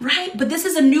 Right? But this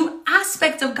is a new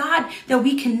aspect of God that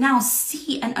we can now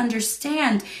see and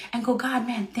understand and go, God,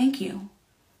 man, thank you.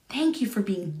 Thank you for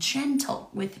being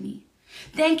gentle with me.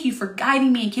 Thank you for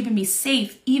guiding me and keeping me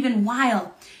safe even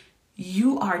while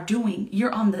you're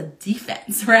on the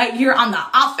defense, right? You're on the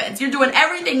offense. You're doing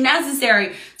everything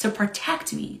necessary to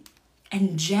protect me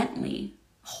and gently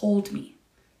hold me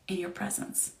in your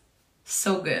presence.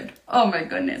 So good. Oh my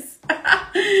goodness.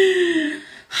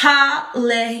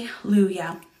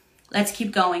 Hallelujah. Let's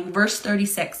keep going. Verse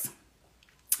 36.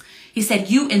 He said,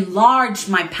 you enlarged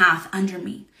my path under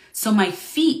me, so my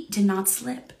feet did not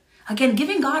slip. Again,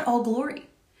 giving God all glory.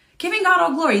 Giving God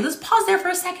all glory. Let's pause there for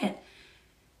a second.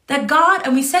 That God,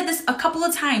 and we said this a couple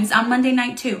of times on Monday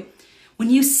night too, when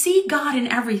you see God in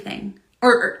everything,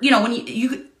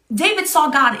 when David saw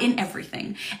God in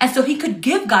everything. And so he could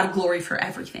give God glory for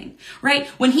everything, right?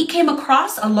 When he came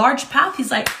across a large path,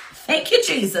 he's like, thank you,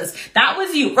 Jesus. That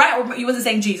was you, right? Or he wasn't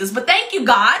saying Jesus, but thank you,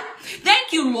 God.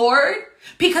 Thank you, Lord,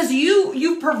 because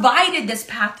you provided this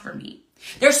path for me.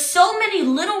 There's so many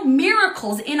little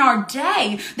miracles in our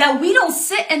day that we don't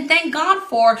sit and thank God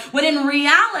for, when in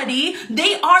reality,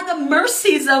 they are the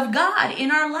mercies of God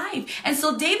in our life. And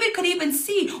so David could even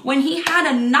see, when he had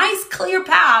a nice clear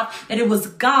path, that it was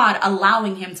God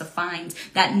allowing him to find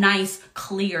that nice,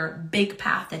 clear, big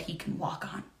path that he can walk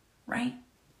on, right?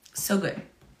 So good.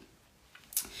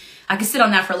 I could sit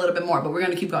on that for a little bit more, but we're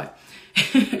going to keep going.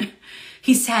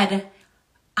 He said,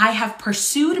 I have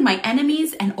pursued my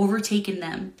enemies and overtaken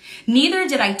them. Neither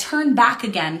did I turn back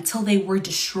again till they were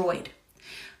destroyed.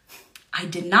 I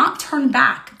did not turn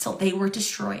back till they were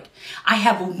destroyed. I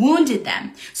have wounded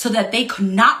them so that they could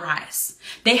not rise.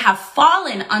 They have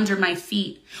fallen under my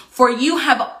feet. For you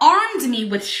have armed me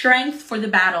with strength for the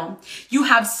battle. You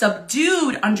have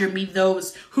subdued under me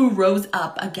those who rose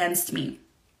up against me.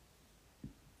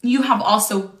 You have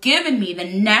also given me the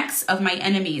necks of my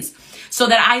enemies, so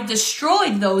that I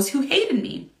destroyed those who hated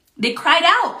me. They cried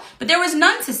out, but there was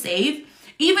none to save,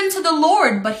 even to the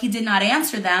Lord, but he did not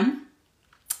answer them.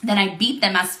 Then I beat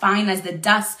them as fine as the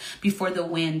dust before the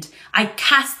wind. I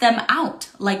cast them out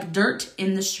like dirt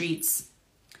in the streets.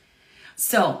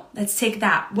 So let's take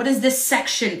that. What is this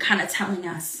section kind of telling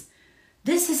us?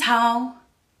 This is how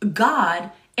God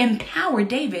empowered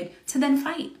David to then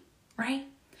fight, right?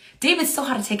 David still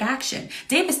had to take action.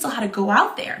 David still had to go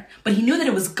out there, but he knew that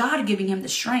it was God giving him the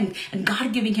strength and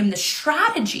God giving him the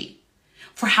strategy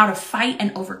for how to fight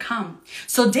and overcome.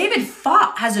 So David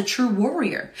fought as a true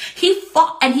warrior. He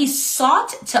fought and he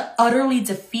sought to utterly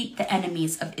defeat the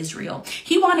enemies of Israel.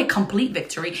 He wanted complete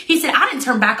victory. He said, I didn't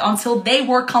turn back until they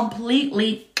were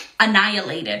completely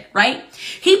annihilated, right?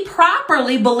 He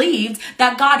properly believed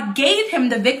that God gave him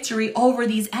the victory over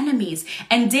these enemies,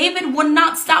 and David would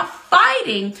not stop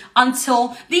fighting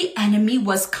until the enemy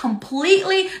was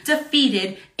completely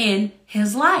defeated in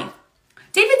his life.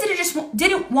 David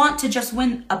didn't want to just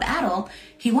win a battle.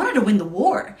 He wanted to win the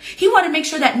war. He wanted to make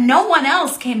sure that no one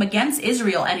else came against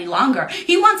Israel any longer.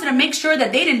 He wanted to make sure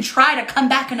that they didn't try to come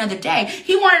back another day.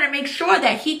 He wanted to make sure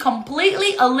that he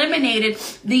completely eliminated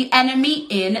the enemy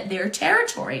in their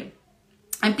territory.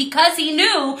 And because he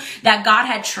knew that God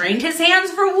had trained his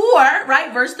hands for war,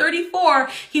 right? Verse 34,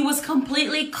 he was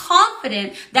completely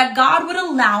confident that God would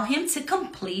allow him to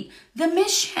complete the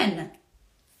mission.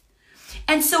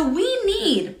 And so we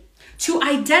need to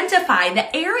identify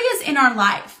the areas in our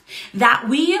life that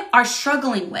we are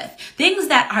struggling with, things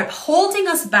that are holding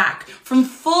us back from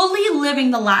fully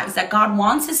living the lives that God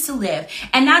wants us to live.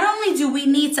 And not only do we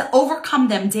need to overcome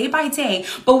them day by day,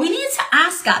 but we need to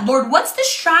ask God, Lord, what's the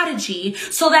strategy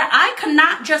so that I can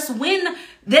not just win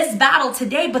this battle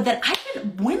today, but that I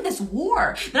can win this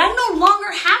war, that I no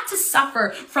longer have to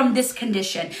suffer from this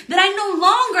condition, that I no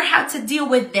longer have to deal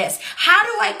with this. How do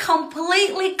I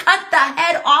completely cut the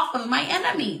head off of my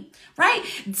enemy, right?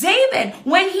 David,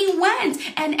 when he went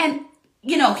and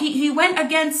he went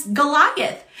against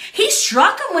Goliath. He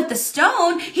struck him with the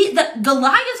stone.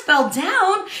 Goliath fell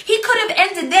down. He could have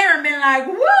ended there and been like,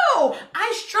 whoa,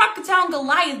 I struck down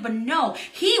Goliath. But no,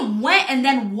 he went and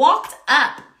then walked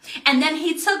up. And then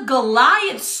he took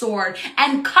Goliath's sword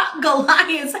and cut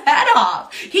Goliath's head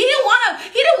off. He didn't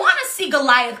want to see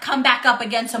Goliath come back up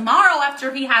again tomorrow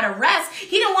after he had a rest.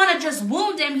 He didn't want to just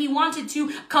wound him. He wanted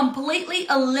to completely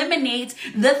eliminate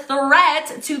the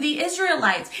threat to the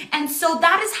Israelites. And so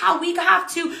that is how we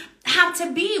have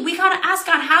to be. We got to ask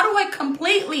God, how do I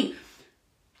completely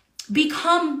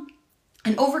become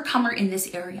an overcomer in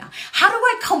this area? How do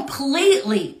I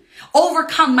completely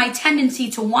overcome my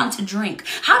tendency to want to drink?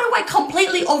 How do I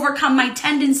completely overcome my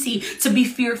tendency to be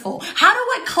fearful? How do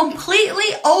I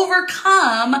completely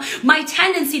overcome my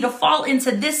tendency to fall into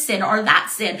this sin or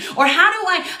that sin? Or how do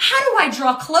I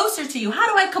draw closer to you? How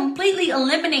do I completely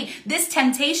eliminate this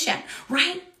temptation,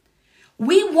 right?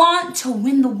 We want to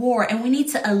win the war, and we need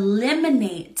to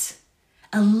eliminate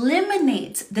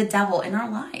the devil in our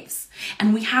lives.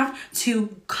 And we have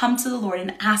to come to the Lord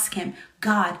and ask him,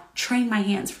 God, train my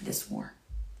hands for this war.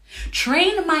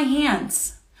 Train my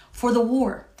hands for the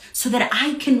war so that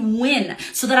I can win,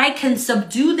 so that I can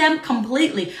subdue them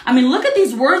completely. I mean, look at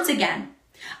these words again.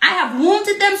 I have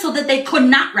wounded them so that they could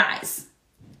not rise.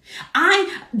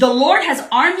 The Lord has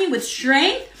armed me with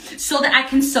strength so that I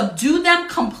can subdue them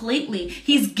completely.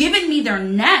 He's given me their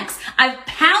necks. I've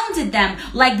pounded them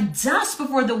like dust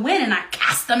before the wind, and I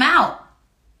cast them out.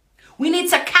 We need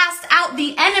to cast out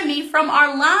the enemy from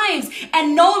our lives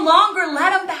and no longer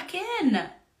let him back in.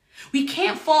 We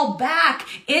can't fall back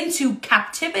into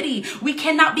captivity. We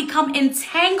cannot become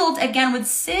entangled again with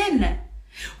sin.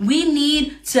 We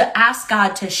need to ask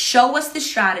God to show us the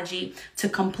strategy to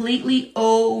completely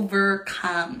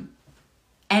overcome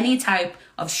any type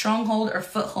of stronghold or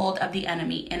foothold of the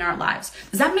enemy in our lives.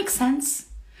 Does that make sense?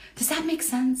 Does that make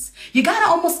sense? You got to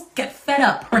almost get fed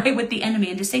up, right, with the enemy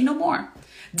and just say, no more.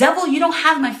 Devil, you don't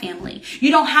have my family. You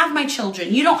don't have my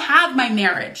children. You don't have my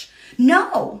marriage.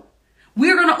 No.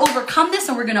 We're going to overcome this,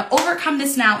 and we're going to overcome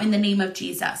this now in the name of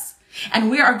Jesus. And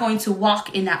we are going to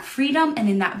walk in that freedom and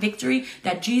in that victory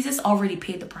that Jesus already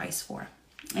paid the price for.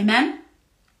 Amen.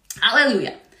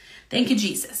 Hallelujah. Thank you,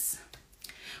 Jesus.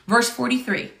 Verse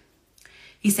 43.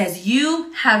 He says,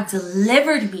 you have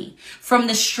delivered me from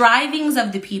the strivings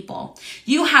of the people.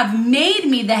 You have made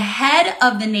me the head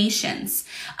of the nations.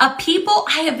 A people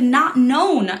I have not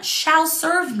known shall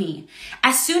serve me.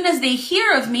 As soon as they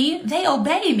hear of me, they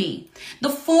obey me. The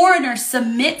foreigners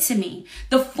submit to me.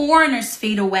 The foreigners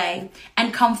fade away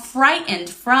and come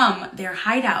frightened from their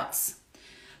hideouts.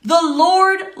 The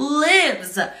Lord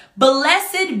lives.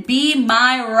 Blessed be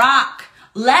my rock.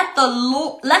 Let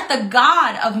the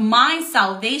God of my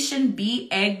salvation be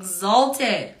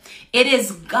exalted. It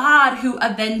is God who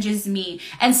avenges me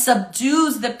and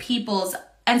subdues the peoples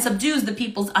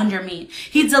under me.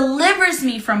 He delivers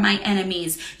me from my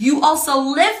enemies. You also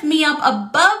lift me up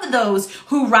above those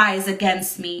who rise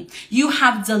against me. You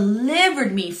have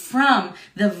delivered me from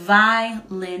the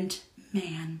violent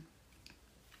man.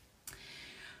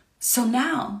 So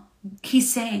now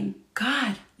he's saying,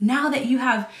 God, now that you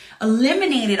have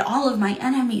eliminated all of my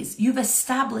enemies, you've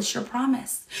established your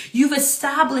promise. You've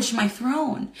established my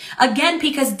throne. Again,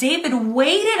 because David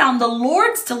waited on the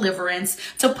Lord's deliverance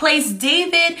to place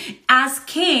David as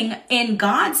king in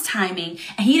God's timing,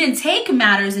 and he didn't take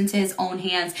matters into his own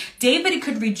hands. David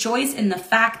could rejoice in the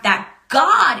fact that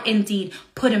God indeed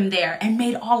put him there and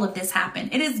made all of this happen.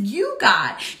 It is you,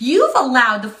 God. You've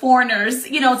allowed the foreigners,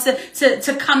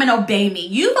 to come and obey me.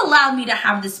 You've allowed me to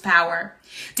have this power.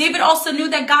 David also knew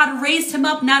that God raised him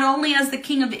up not only as the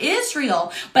king of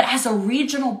Israel, but as a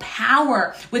regional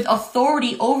power with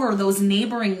authority over those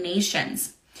neighboring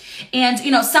nations. And,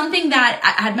 something that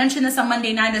I had mentioned this on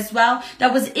Monday night as well,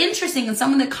 that was interesting in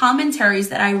some of the commentaries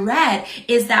that I read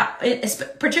is that,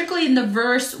 particularly in the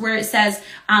verse where it says,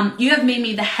 you have made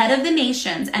me the head of the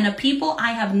nations, and a people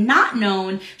I have not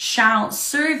known shall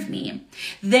serve me.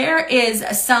 There is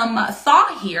some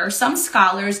thought here, some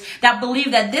scholars that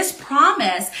believe that this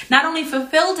promise not only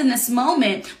fulfilled in this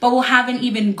moment, but will have an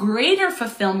even greater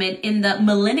fulfillment in the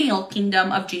millennial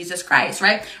kingdom of Jesus Christ,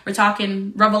 right? We're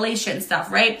talking Revelation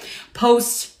stuff, right?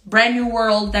 Post brand new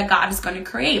world that God is going to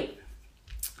create.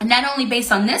 And not only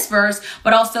based on this verse,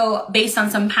 but also based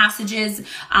on some passages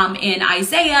in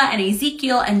Isaiah and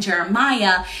Ezekiel and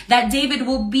Jeremiah, that David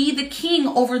will be the king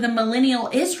over the millennial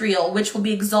Israel, which will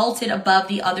be exalted above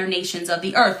the other nations of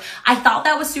the earth. I thought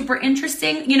that was super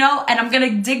interesting, and I'm going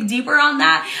to dig deeper on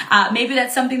that. Maybe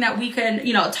that's something that we could,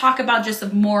 talk about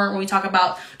just more when we talk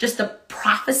about just the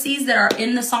prophecies that are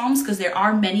in the Psalms, because there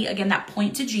are many, again, that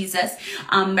point to Jesus,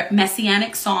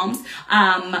 messianic Psalms.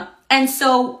 And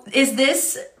so is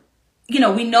this,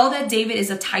 we know that David is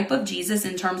a type of Jesus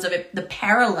in terms of the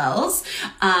parallels.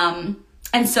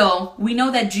 And so we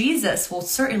know that Jesus will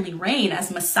certainly reign as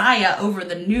Messiah over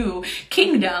the new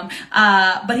kingdom.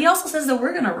 But he also says that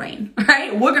we're going to reign,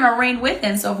 right? We're going to reign with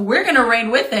him. So if we're going to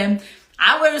reign with him,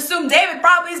 I would assume David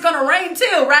probably is going to reign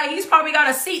too, right? He's probably got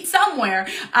a seat somewhere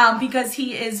because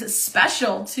he is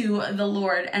special to the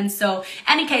Lord. And so,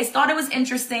 any case, thought it was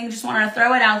interesting. Just wanted to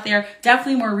throw it out there.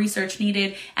 Definitely more research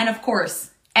needed. And of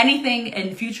course, anything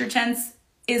in future tense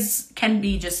can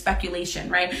be just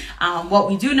speculation, right? What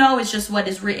we do know is just what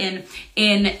is written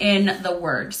in the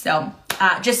word. So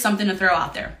just something to throw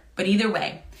out there. But either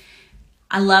way,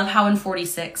 I love how in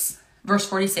verse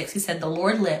 46, he said, the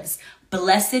Lord lives.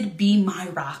 Blessed be my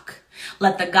rock.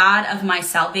 Let the God of my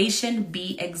salvation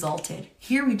be exalted.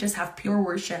 Here we just have pure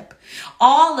worship.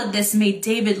 All of this made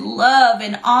David love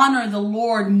and honor the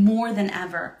Lord more than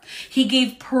ever. He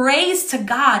gave praise to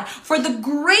God for the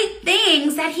great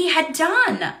things that he had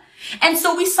done. And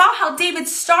so we saw how David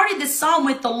started this psalm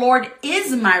with the Lord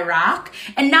is my rock.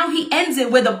 And now he ends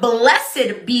it with a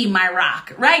blessed be my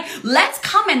rock, right? Let's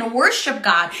come and worship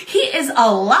God. He is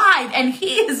alive and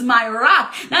he is my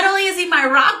rock. Not only is he my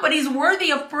rock, but he's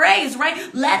worthy of praise,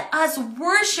 right? Let us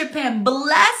worship him.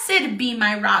 Blessed be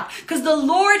my rock, because the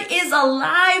Lord is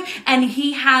alive and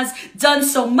he has done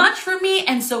so much for me.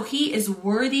 And so he is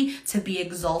worthy to be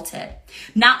exalted.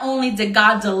 Not only did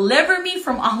God deliver me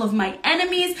from all of my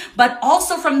enemies, but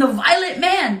also from the violent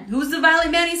man. Who's the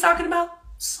violent man he's talking about?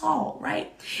 Saul, right?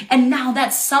 And now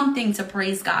that's something to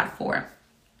praise God for.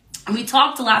 And we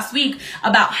talked last week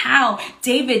about how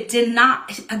David did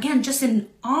not, again, just in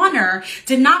honor,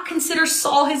 did not consider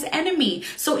Saul his enemy.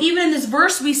 So even in this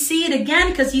verse, we see it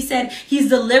again because he said, he's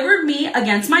delivered me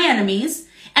against my enemies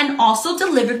and also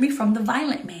delivered me from the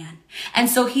violent man. And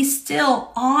so he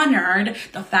still honored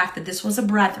the fact that this was a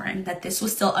brethren, that this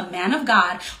was still a man of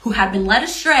God who had been led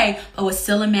astray, but was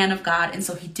still a man of God. And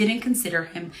so he didn't consider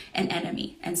him an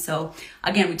enemy. And so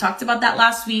again, we talked about that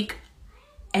last week.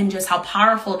 And just how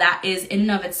powerful that is in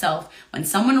and of itself. When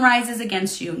someone rises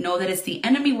against you, know that it's the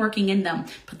enemy working in them,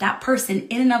 but that person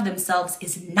in and of themselves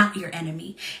is not your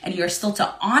enemy. And you're still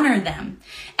to honor them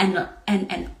and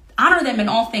honor them in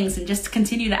all things, and just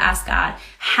continue to ask God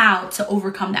how to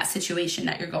overcome that situation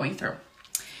that you're going through.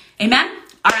 Amen.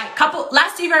 All right,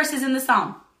 last 2 verses in the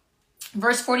Psalm.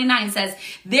 Verse 49 says,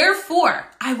 therefore,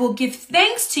 I will give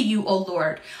thanks to you, O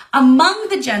Lord, among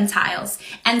the Gentiles,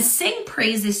 and sing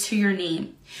praises to your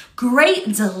name.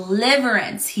 Great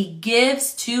deliverance he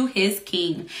gives to his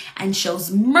king, and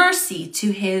shows mercy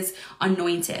to his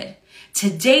anointed, to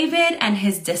David and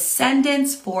his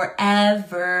descendants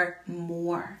forevermore.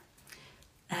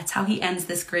 That's how he ends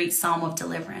this great psalm of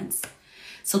deliverance.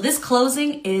 So this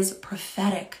closing is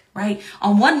prophetic, right?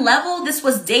 On one level, this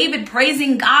was David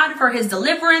praising God for his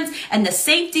deliverance and the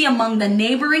safety among the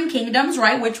neighboring kingdoms,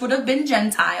 right? Which would have been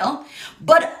Gentile.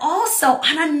 But also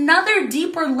on another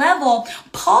deeper level,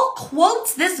 Paul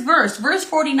quotes this verse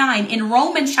 49 in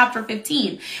Romans chapter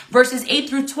 15, verses 8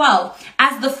 through 12,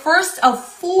 as the first of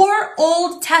 4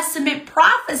 Old Testament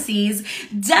prophecies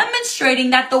demonstrating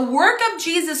that the work of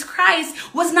Jesus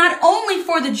Christ was not only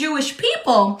for the Jewish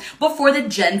people, but for the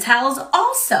Gentiles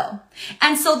also.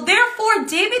 And so therefore,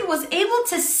 David was able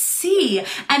to see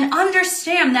and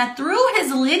understand that through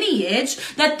his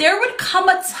lineage, that there would come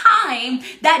a time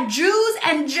that Jews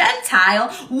and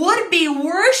Gentile would be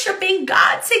worshiping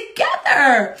God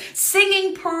together,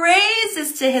 singing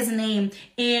praises to his name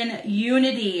in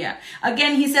unity.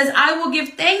 Again, he says, I will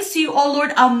give thanks to you, O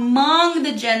Lord, among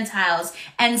the Gentiles,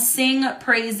 and sing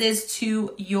praises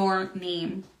to your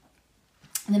name.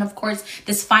 And then, of course,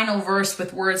 this final verse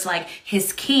with words like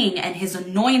his king and his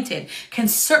anointed can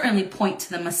certainly point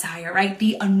to the Messiah, right?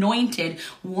 The anointed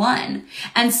one.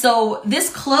 And so this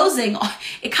closing,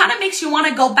 it kind of makes you want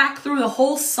to go back through the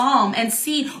whole psalm and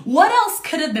see what else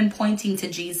could have been pointing to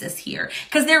Jesus here.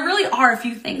 Because there really are a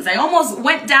few things. I almost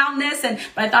went down this,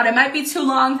 but I thought it might be too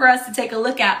long for us to take a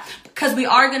look at, because we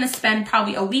are going to spend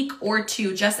probably a week or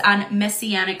two just on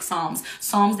messianic psalms,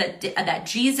 psalms that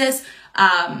Jesus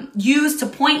used to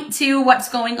point to what's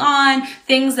going on,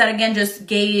 things that again just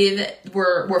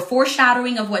were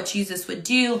foreshadowing of what Jesus would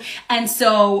do. And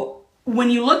so when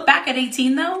you look back at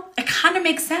 18 though, it kind of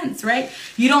makes sense, right?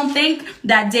 You don't think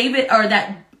that David or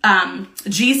that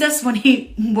Jesus, when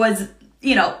he was,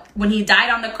 when he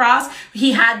died on the cross,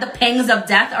 he had the pangs of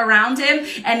death around him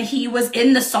and he was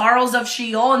in the sorrows of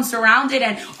Sheol and surrounded,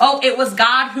 and it was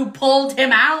God who pulled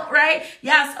him out, right?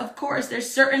 Yes, of course, there's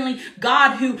certainly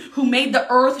God who made the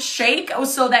earth shake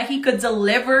so that he could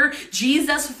deliver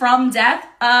Jesus from death.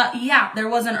 There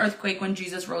was an earthquake when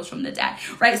Jesus rose from the dead,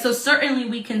 right? So certainly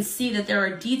we can see that there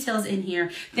are details in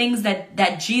here, things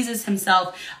that Jesus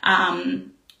himself,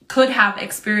 could have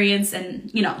experienced,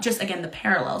 and just again the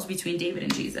parallels between David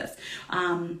and Jesus.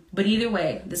 But either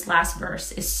way, this last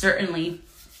verse is certainly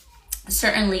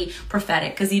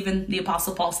prophetic, because even the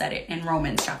Apostle Paul said it in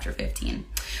Romans chapter 15.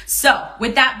 So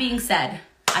with that being said,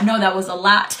 I know that was a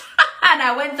lot and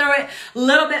I went through it a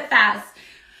little bit fast,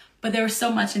 but there was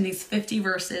so much in these 50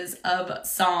 verses of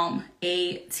Psalm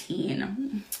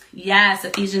 18. Yes,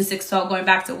 Ephesians 6:12, going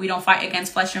back to, we don't fight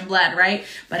against flesh and blood, right?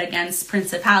 But against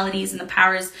principalities and the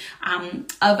powers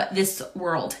of this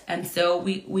world. And so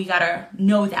we got to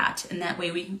know that. And that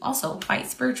way we also fight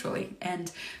spiritually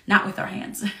and not with our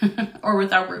hands or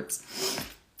with our roots.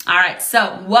 All right,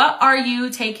 so what are you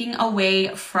taking away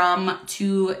from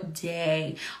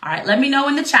today? All right, let me know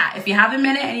in the chat. If you have a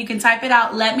minute and you can type it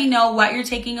out, let me know what you're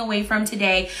taking away from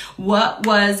today. What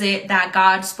was it that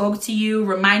God spoke to you,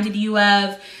 reminded you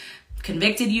of,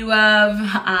 convicted you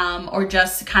of, or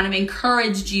just kind of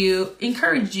encouraged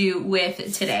you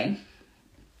with today?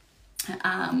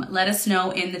 Let us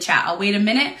know in the chat. I'll wait a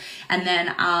minute, and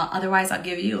then otherwise I'll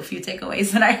give you a few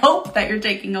takeaways that I hope that you're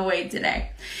taking away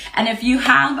today. And if you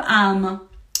have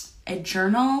a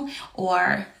journal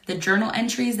or the journal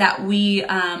entries that we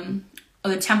or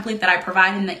the template that I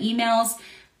provide in the emails,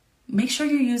 make sure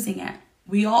you're using it.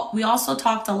 We also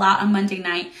talked a lot on Monday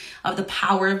night of the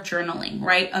power of journaling,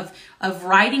 right? Of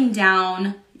writing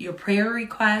down your prayer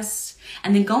requests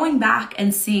and then going back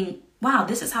and seeing, wow,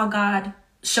 this is how God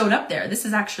showed up there. This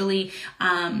is actually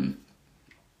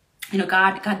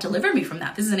God delivered me from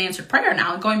that. This is an answered prayer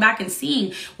now. Going back and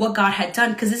seeing what God had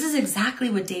done, because this is exactly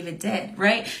what David did,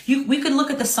 right? We could look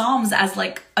at the Psalms as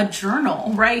like a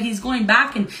journal, right? He's going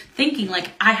back and thinking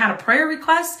like, I had a prayer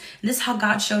request, and this is how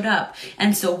God showed up.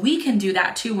 And so we can do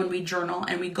that too when we journal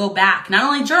and we go back, not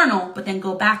only journal, but then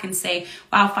go back and say,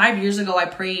 wow, 5 years ago I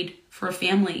prayed for a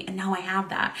family, and now I have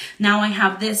that. Now I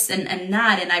have this and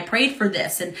that, and I prayed for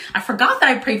this, and I forgot that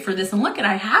I prayed for this, and look at,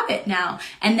 I have it now.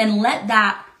 And then let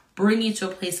that bring you to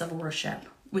a place of worship,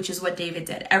 which is what David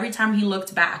did. Every time he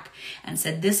looked back and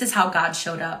said, this is how God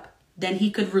showed up, then he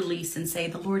could release and say,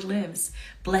 the Lord lives.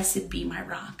 Blessed be my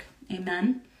rock.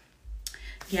 Amen.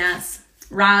 Yes.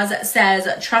 Raz says,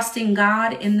 trusting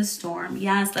God in the storm.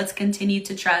 Yes, let's continue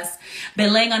to trust.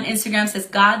 Beleng on Instagram says,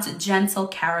 God's gentle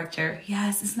character.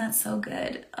 Yes, isn't that so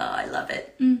good? Oh, I love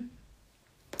it.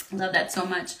 I love that so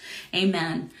much.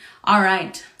 Amen. All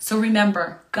right. So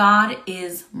remember, God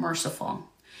is merciful.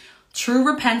 True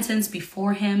repentance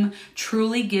before him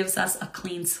truly gives us a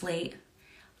clean slate.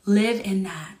 Live in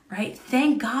that, right?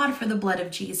 Thank God for the blood of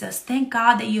Jesus. Thank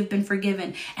God that you've been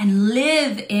forgiven, and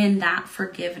live in that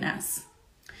forgiveness.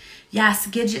 Yes,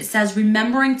 Gidget says,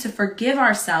 remembering to forgive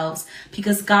ourselves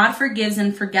because God forgives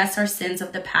and forgets our sins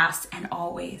of the past and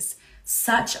always.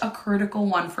 Such a critical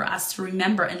one for us to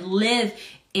remember and live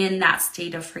in that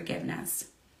state of forgiveness.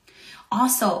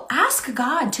 Also, ask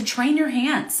God to train your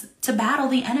hands to battle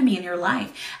the enemy in your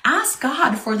life. Ask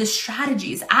God for the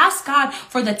strategies. Ask God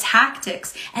for the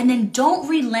tactics. And then don't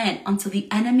relent until the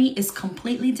enemy is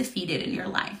completely defeated in your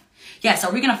life. Yes,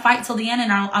 are we going to fight till the end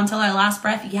and until our last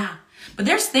breath? Yeah. But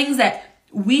there's things that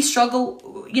we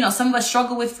struggle, some of us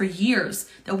struggle with for years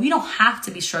that we don't have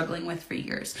to be struggling with for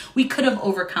years. We could have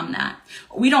overcome that.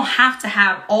 We don't have to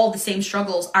have all the same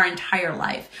struggles our entire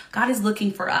life. God is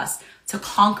looking for us to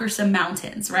conquer some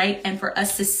mountains, right? And for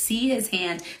us to see his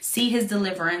hand, see his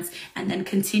deliverance, and then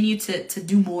continue to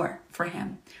do more for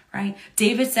him, right?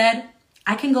 David said,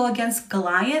 I can go against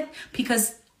Goliath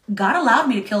because God allowed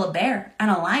me to kill a bear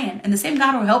and a lion. And the same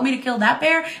God who helped me to kill that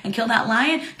bear and kill that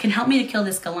lion can help me to kill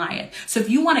this Goliath. So if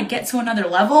you want to get to another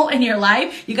level in your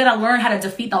life, you got to learn how to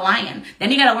defeat the lion.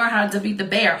 Then you got to learn how to defeat the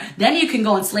bear. Then you can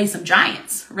go and slay some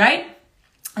giants, right?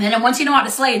 And then once you know how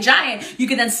to slay a giant, you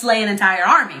can then slay an entire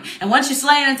army. And once you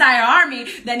slay an entire army,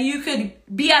 then you could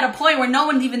be at a point where no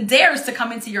one even dares to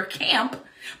come into your camp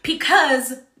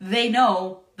because they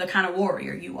know the kind of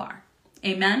warrior you are.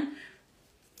 Amen.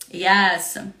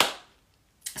 Yes.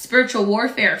 Spiritual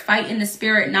warfare, fight in the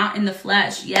spirit, not in the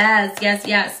flesh. Yes, yes,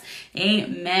 yes.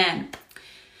 Amen.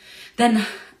 Then,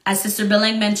 as Sister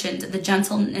Beleng mentioned, the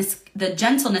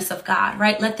gentleness of God,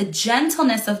 right? Let the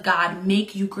gentleness of God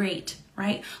make you great,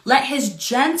 right? Let his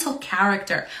gentle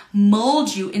character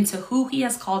mold you into who he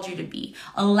has called you to be.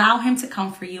 Allow him to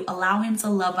comfort you. Allow him to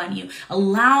love on you.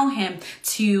 Allow him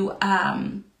to,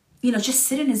 just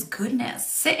sit in his goodness,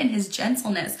 sit in his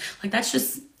gentleness. Like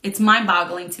it's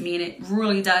mind-boggling to me, and it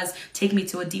really does take me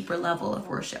to a deeper level of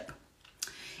worship.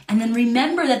 And then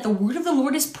remember that the word of the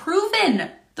Lord is proven.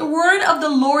 The word of the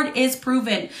Lord is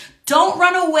proven. Don't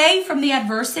run away from the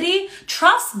adversity.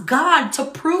 Trust God to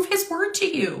prove his word to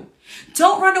you.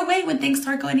 Don't run away when things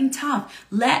start getting tough.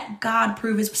 Let God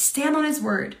prove stand on his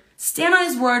word. Stand on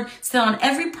his word, stand on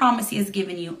every promise he has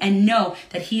given you, and know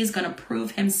that he is going to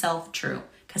prove himself true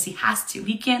because he has to.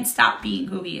 He can't stop being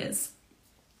who he is.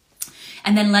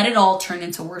 And then let it all turn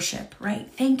into worship, right?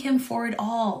 Thank him for it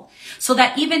all so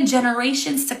that even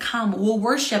generations to come will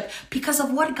worship because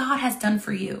of what God has done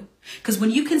for you. Because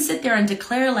when you can sit there and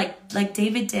declare like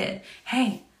David did,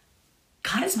 hey,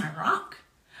 God is my rock.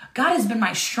 God has been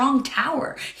my strong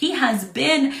tower. He has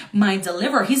been my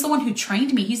deliverer. He's the one who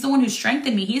trained me. He's the one who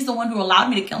strengthened me. He's the one who allowed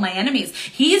me to kill my enemies.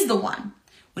 He's the one.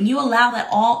 When you allow that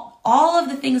all of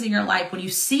the things in your life, when you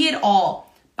see it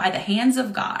all by the hands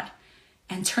of God,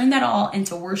 and turn that all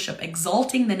into worship,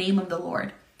 exalting the name of the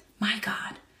Lord. My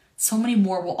God, so many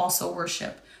more will also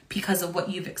worship because of what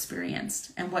you've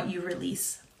experienced and what you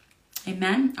release.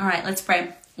 Amen. All right, let's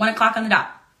pray. 1 o'clock on the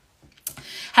dot.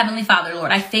 Heavenly Father,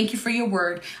 Lord, I thank you for your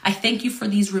word. I thank you for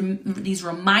these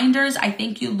reminders. I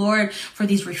thank you, Lord, for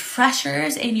these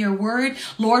refreshers in your word.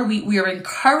 Lord, we are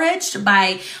encouraged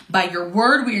by your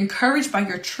word. We're encouraged by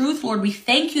your truth. Lord, we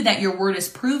thank you that your word is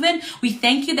proven. We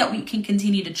thank you that we can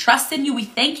continue to trust in you. We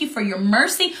thank you for your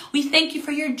mercy. We thank you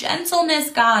for your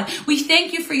gentleness, God. We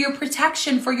thank you for your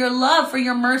protection, for your love, for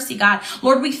your mercy, God.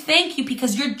 Lord, we thank you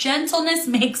because your gentleness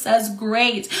makes us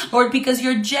great. Lord, because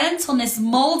your gentleness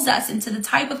molds us into into the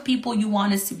type of people you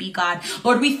want us to be, God.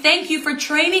 Lord, we thank you for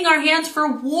training our hands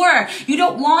for war. You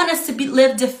don't want us to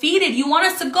live defeated. You want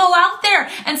us to go out there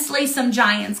and slay some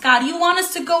giants, God. You want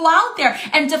us to go out there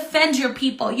and defend your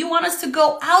people. You want us to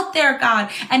go out there,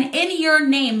 God, and in your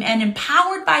name and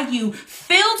empowered by you,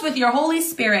 filled with your Holy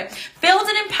Spirit, filled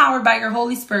and empowered by your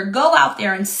Holy Spirit, go out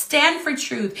there and stand for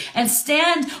truth and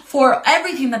stand for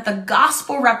everything that the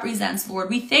gospel represents, Lord.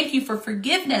 We thank you for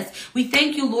forgiveness. We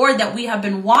thank you, Lord, that we have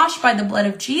been washed by the blood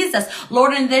of Jesus,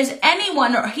 Lord. And if there's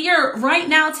anyone here right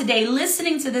now today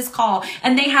listening to this call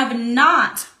and they have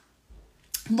not,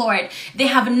 Lord, they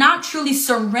have not truly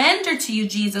surrendered to you,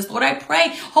 Jesus. Lord, I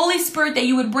pray, Holy Spirit, that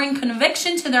you would bring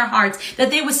conviction to their hearts,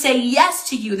 that they would say yes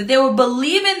to you, that they would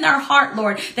believe in their heart,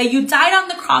 Lord, that you died on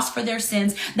the cross for their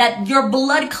sins, that your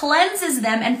blood cleanses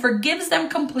them and forgives them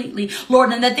completely,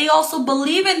 Lord, and that they also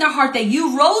believe in their heart that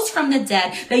you rose from the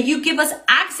dead, that you give us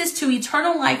access to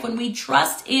eternal life when we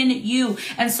trust in you.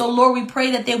 And so, Lord, we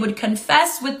pray that they would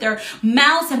confess with their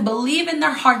mouths and believe in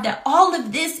their heart that all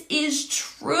of this is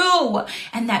true,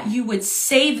 and that you would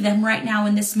save them right now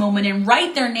in this moment and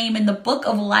write their name in the book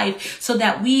of life so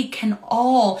that we can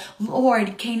all,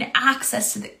 Lord, gain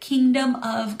access to the kingdom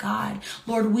of God.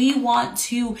 Lord, we want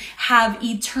to have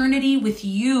eternity with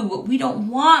you. We don't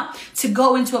want to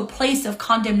go into a place of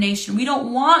condemnation. We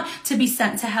don't want to be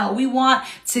sent to hell. We want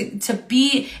to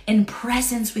be in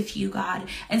presence with you, God.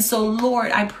 And so,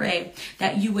 Lord, I pray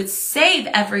that you would save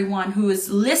everyone who is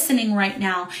listening right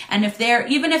now. And if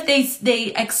even if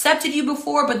they accepted you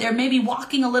before, but they're maybe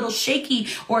walking a little shaky,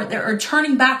 or they're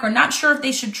turning back, or not sure if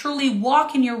they should truly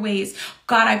walk in your ways,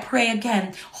 God, I pray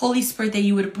again, Holy Spirit, that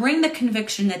you would bring the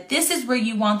conviction that this is where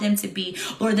you want them to be,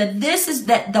 Lord, that this is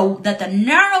that the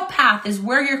narrow path is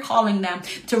where you're calling them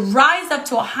to rise up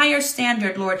to a higher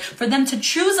standard, Lord, for them to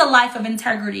choose a life of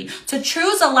integrity, to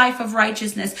choose a life of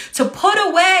righteousness, to put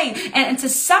away and to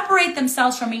separate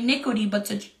themselves from iniquity, but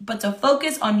to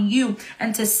focus on you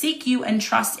and to seek you and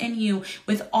trust in you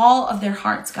with all of their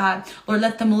hearts, God. Lord,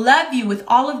 let them love you with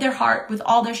all of their heart, with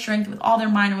all their strength, with all their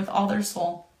mind, and with all their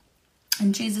soul.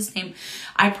 In Jesus' name,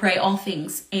 I pray all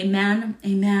things. Amen,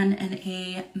 amen, and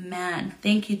amen.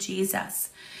 Thank you, Jesus.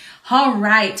 All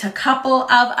right, a couple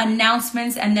of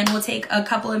announcements, and then we'll take a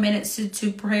couple of minutes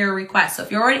to prayer requests. So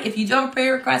if you do have a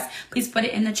prayer request, please put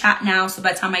it in the chat now. So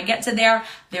by the time I get to there,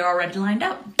 they're already lined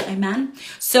up. Amen.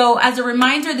 So as a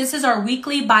reminder, this is our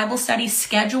weekly Bible study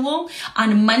schedule.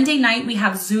 On Monday night, we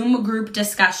have Zoom group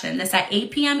discussion. This at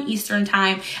 8 p.m. Eastern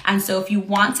time. And so if you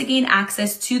want to gain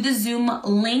access to the Zoom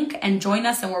link and join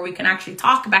us, and where we can actually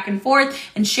talk back and forth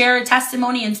and share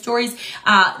testimony and stories,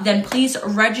 then please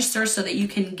register so that you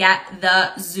can get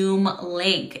the Zoom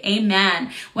link. Amen.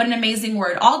 What an amazing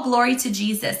word. All glory to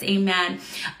Jesus. Amen.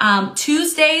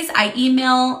 Tuesdays, I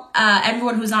email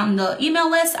everyone who's on the email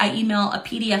list. I email a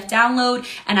PDF download,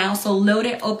 and I also load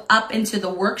it up into the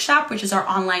workshop, which is our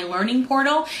online learning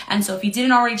portal. And so if you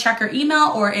didn't already check your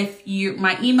email, or if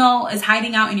my email is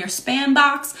hiding out in your spam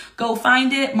box, go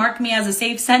find it, mark me as a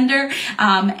safe sender,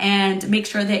 and make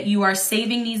sure that you are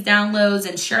saving these downloads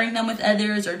and sharing them with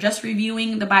others, or just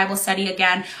reviewing the Bible study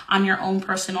again on your own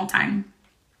personal time.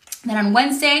 Then on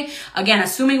Wednesday, again,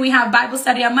 assuming we have Bible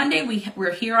study on Monday,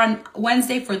 we're here on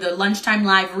Wednesday for the lunchtime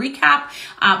live recap,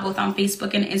 both on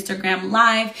Facebook and Instagram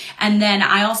live. And then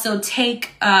I also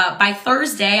take, by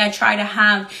Thursday, I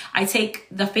take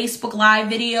the Facebook live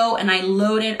video and I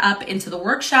load it up into the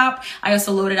workshop. I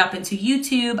also load it up into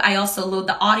YouTube. I also load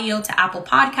the audio to Apple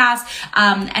Podcasts.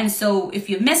 And so if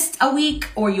you missed a week,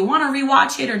 or you want to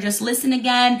rewatch it, or just listen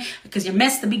again because you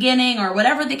missed the beginning, or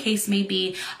whatever the case may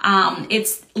be,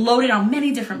 it's loaded on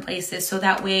many different places, so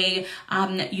that way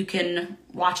you can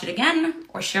watch it again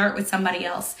or share it with somebody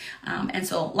else. And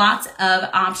so lots of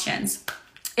options.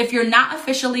 If you're not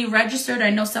officially registered, I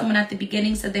know someone at the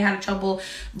beginning said they had trouble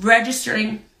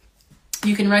registering.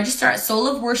 You can register at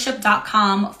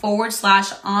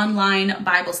soulofworship.com/online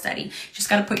Bible study. Just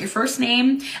got to put your first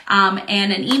name and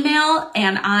an email,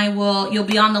 and you'll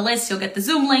be on the list. You'll get the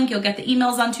Zoom link. You'll get the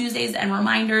emails on Tuesdays and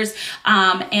reminders.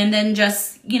 And then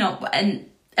just, and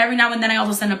every now and then I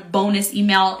also send a bonus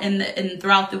email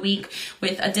throughout the week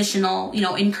with additional,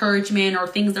 encouragement or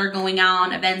things that are going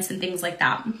on, events and things like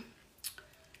that.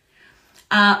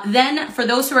 Then for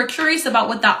those who are curious about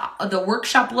what the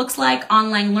workshop looks like,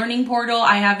 online learning portal,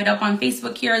 I have it up on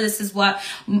Facebook here. This is what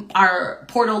our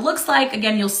portal looks like.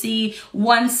 Again, you'll see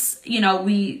once,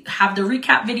 we have the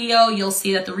recap video, you'll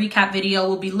see that the recap video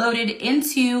will be loaded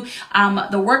into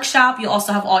the workshop. You'll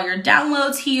also have all your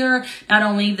downloads here, not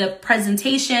only the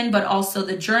presentation, but also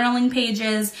the journaling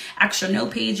pages, extra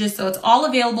note pages. So it's all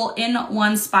available in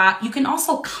one spot. You can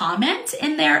also comment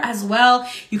in there as well.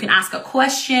 You can ask a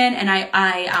question, and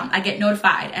I get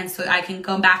notified, and so I can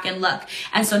go back and look.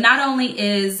 And so not only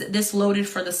is this loaded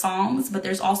for the Psalms, but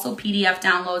there's also PDF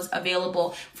downloads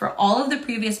available for all of the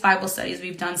previous Bible studies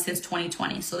we've done since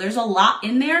 2020. So there's a lot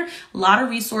in there, a lot of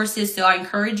resources. So I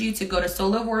encourage you to go to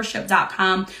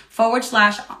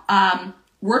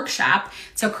soulofworship.com/workshop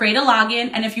to create a login.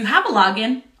 And if you have a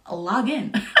login, log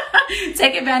in.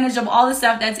 Take advantage of all the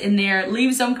stuff that's in there.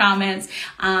 Leave some comments.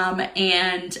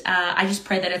 I just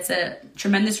pray that it's a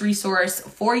tremendous resource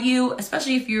for you,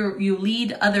 especially if you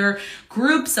lead other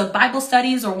groups of Bible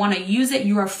studies or want to use it.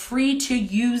 You are free to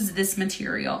use this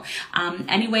material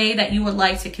any way that you would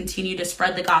like to continue to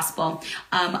spread the gospel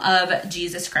of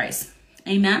Jesus Christ.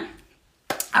 Amen.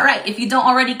 All right. If you don't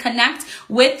already connect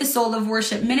with the Soul of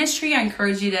Worship Ministry, I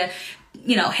encourage you to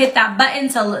hit that button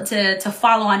to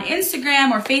follow on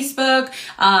Instagram or Facebook.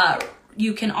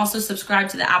 You can also subscribe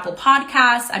to the Apple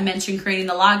Podcasts. I mentioned creating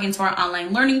the login to our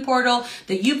online learning portal.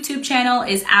 The YouTube channel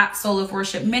is at Soul of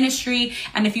Worship Ministry.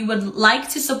 And if you would like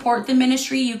to support the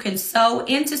ministry, you can sow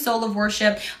into Soul of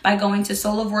Worship by going to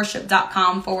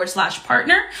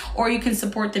soulofworship.com/partner, or you can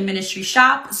support the ministry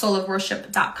shop,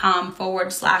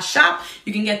 soulofworship.com/shop.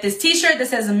 You can get this t-shirt that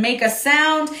says "Make a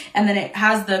Sound," and then it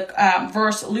has the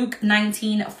verse Luke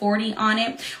 19:40 on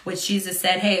it, which Jesus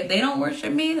said, hey, if they don't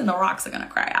worship me, then the rocks are going to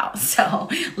cry out. So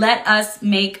let us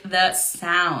make the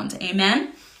sound.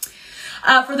 Amen.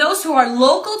 For those who are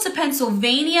local to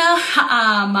Pennsylvania,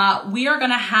 we are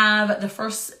going to have the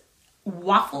first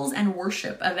Waffles and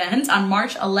Worship event on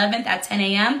March 11th at 10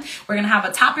 a.m. We're going to have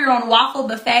a top your own waffle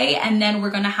buffet, and then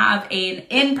we're going to have an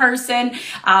in-person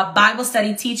Bible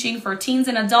study teaching for teens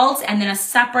and adults, and then a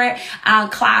separate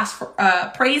class for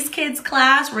Praise Kids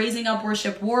class, Raising Up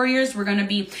Worship Warriors. We're going to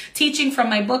be teaching from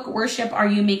my book, Worship, Are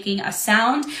You Making a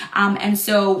Sound? And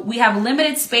so we have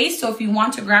limited space. So if you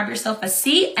want to grab yourself a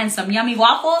seat and some yummy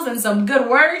waffles and some good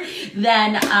word,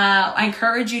 then I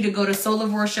encourage you to go to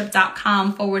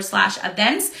soulofworship.com/events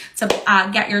to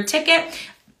get your ticket.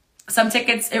 Some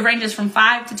tickets, it ranges from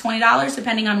 $5 to $20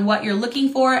 depending on what you're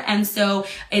looking for. And so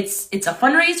it's a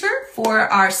fundraiser for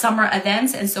our summer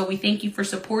events. And so we thank you for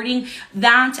supporting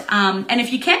that. And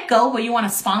if you can't go, but you want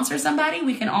to sponsor somebody,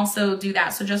 we can also do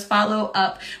that. So just follow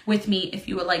up with me if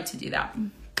you would like to do that.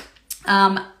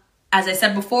 As I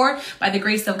said before, by the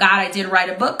grace of God, I did write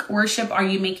a book, Worship, Are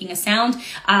You Making a Sound?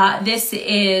 This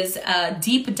is a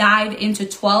deep dive into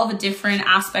 12 different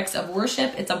aspects of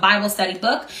worship. It's a Bible study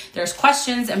book. There's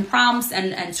questions and prompts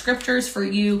and scriptures for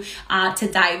you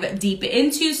to dive deep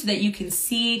into so that you can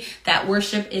see that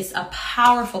worship is a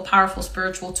powerful, powerful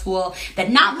spiritual tool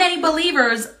that not many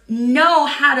believers know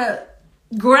how to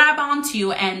grab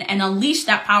onto and unleash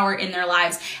that power in their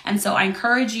lives. And so I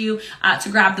encourage you to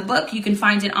grab the book. You can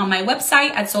find it on my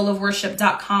website at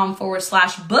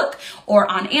soulofworship.com/book,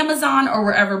 or on Amazon, or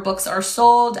wherever books are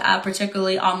sold,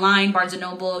 particularly online, Barnes &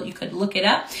 Noble. You could look it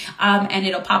up and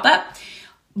it'll pop up.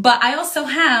 But I also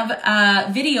have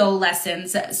video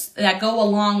lessons that go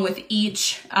along with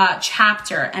each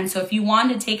chapter. And so if you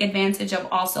want to take advantage of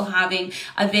also having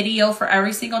a video for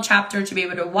every single chapter to be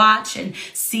able to watch and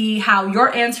see how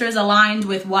your answers aligned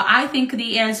with what I think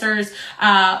the answers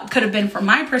could have been from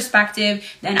my perspective,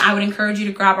 then I would encourage you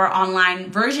to grab our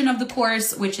online version of the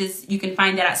course, which is, you can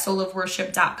find it at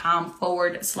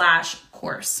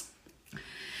soulofworship.com/course.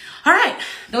 All right,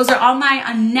 those are all my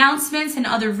announcements and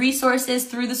other resources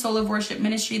through the Soul of Worship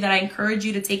Ministry that I encourage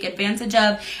you to take advantage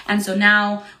of. And so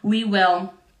now we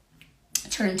will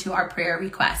turn to our prayer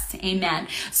requests. Amen.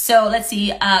 So let's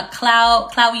see.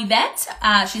 Clauivette,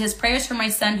 she says, prayers for my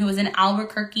son who is in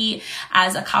Albuquerque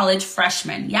as a college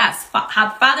freshman. Yes.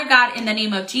 Father God, in the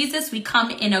name of Jesus, we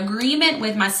come in agreement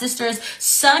with my sister's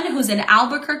son who's in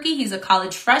Albuquerque. He's a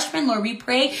college freshman. Lord, we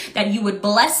pray that you would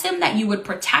bless him, that you would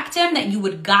protect him, that you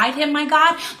would guide him, my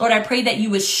God. Lord, I pray that you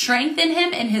would strengthen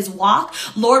him in his walk.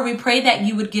 Lord, we pray that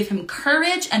you would give him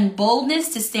courage and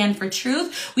boldness to stand for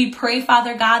truth. We pray,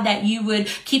 Father God, that you would would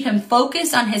keep him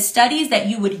focused on his studies, that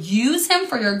you would use him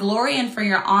for your glory and for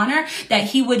your honor, that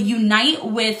he would unite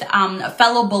with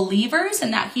fellow believers,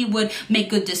 and that he would make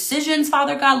good decisions,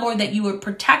 Father God, Lord, that you would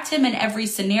protect him in every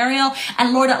scenario.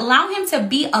 And Lord, allow him to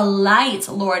be a light,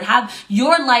 Lord. Have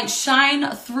your light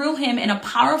shine through him in a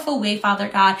powerful way, Father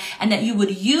God, and that you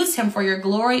would use him for your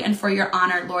glory and for your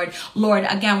honor, Lord. Lord,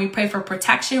 again, we pray for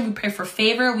protection. We pray for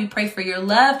favor. We pray for your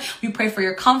love. We pray for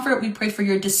your comfort. We pray for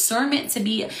your discernment to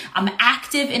be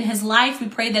active in his life. We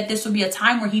pray that this would be a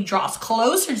time where he draws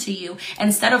closer to you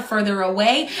instead of further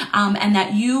away, and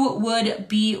that you would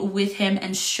be with him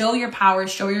and show your power,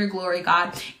 show your glory,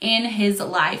 God, in his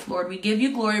life. Lord, we give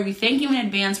you glory. We thank you in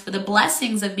advance for the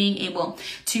blessings of being able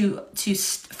to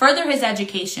further his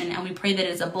education, and we pray that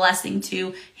it is a blessing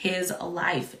to his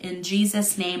life. In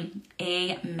Jesus' name,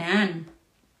 amen.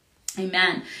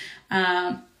 Amen.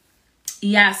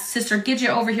 Yes, Sister Gidget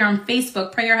over here on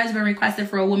Facebook. Prayer has been requested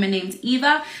for a woman named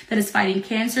Eva that is fighting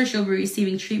cancer. She'll be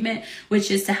receiving treatment,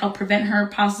 which is to help prevent her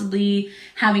possibly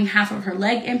having half of her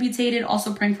leg amputated.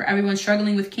 Also praying for everyone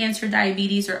struggling with cancer,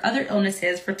 diabetes, or other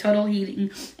illnesses for total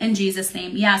healing in Jesus'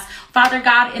 name. Yes, Father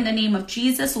God, in the name of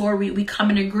Jesus, Lord, we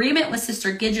come in agreement with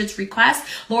Sister Gidget's request.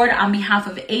 Lord, on behalf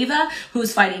of Ava,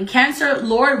 who's fighting cancer,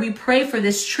 Lord, we pray for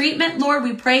this treatment. Lord,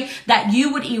 we pray that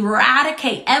you would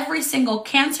eradicate every single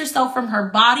cancer cell from her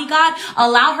body, God.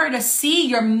 Allow her to see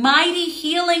your mighty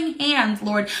healing hand,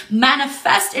 Lord,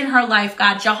 manifest in her life,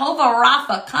 God. Jehovah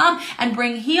Rapha, come and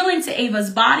bring healing to Ava's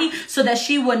body so that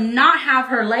she would not have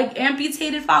her leg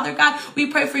amputated, Father God. We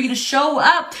pray for you to show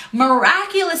up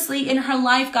miraculously in her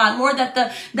life, God. Lord, that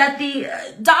the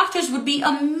doctors would be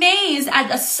amazed at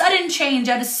a sudden change,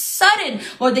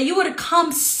 Lord, that you would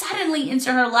come suddenly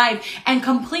into her life and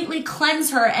completely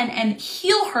cleanse her and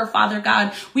heal her, Father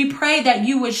God. We pray that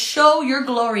you would show your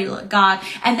glory, God,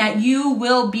 and that you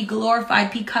will be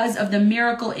glorified because of the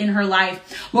miracle in her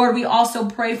life. Lord, we also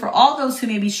pray for all those who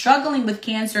may be struggling with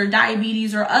cancer,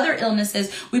 diabetes, or other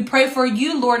illnesses. We pray for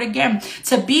you, Lord, again,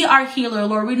 to be our healer,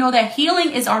 Lord. We know that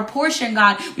healing is our portion,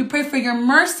 God. We pray for your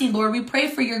mercy, Lord. We pray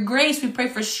for your grace. We pray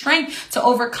for strength to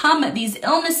overcome these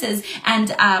illnesses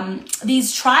and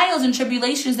these trials and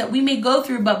tribulations that we may go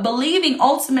through, but believing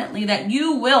ultimately that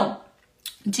you will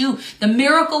do the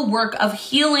miracle work of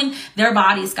healing their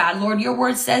bodies, God. Lord, your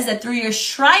word says that through your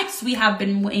stripes we have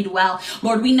been made well.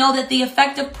 Lord, we know that the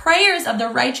effective prayers of the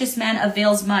righteous man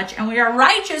avails much, and we are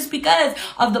righteous because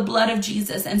of the blood of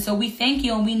Jesus. And so we thank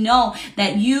you, and we know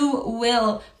that you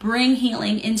will bring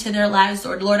healing into their lives,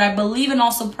 Lord. Lord, I believe and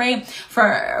also pray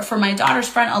for my daughter's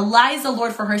friend Eliza,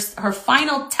 Lord, for her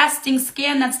final testing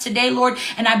scan that's today, Lord.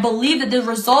 And I believe that the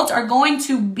results are going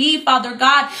to be, Father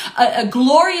God, a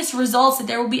glorious results,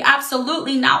 that there will be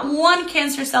absolutely not one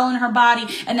cancer cell in her body,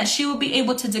 and that she will be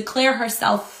able to declare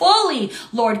herself fully,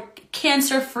 Lord,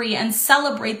 cancer-free, and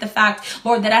celebrate the fact,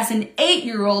 Lord, that as an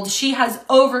 8-year-old, she has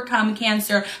overcome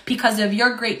cancer because of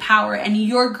your great power and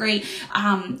your great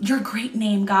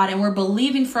name, God. And we're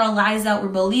believing for Eliza, we're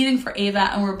believing for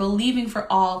Ava, and we're believing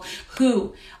for all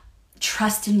who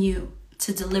trust in you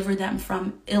to deliver them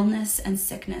from illness and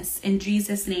sickness. In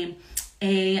Jesus' name,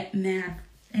 amen.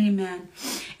 Amen.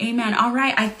 Amen. All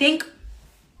right. I think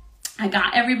I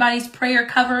got everybody's prayer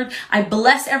covered. I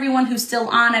bless everyone who's still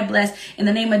on. I bless in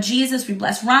the name of Jesus. We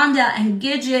bless Rhonda and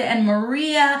Gidget and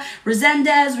Maria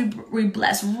Resendez. We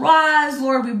bless Roz,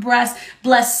 Lord. We bless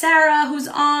Sarah who's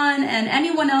on, and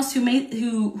anyone else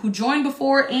who joined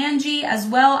before. Angie as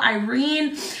well.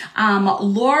 Irene,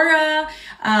 Laura.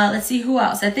 Let's see who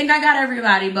else. I think I got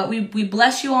everybody, but we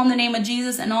bless you all in the name of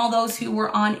Jesus, and all those who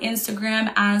were on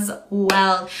Instagram as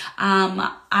well.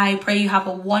 I pray you have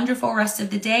a wonderful rest of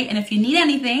the day. And if you need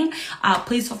anything,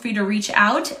 please feel free to reach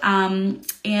out.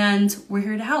 And we're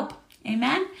here to help.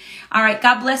 Amen. All right.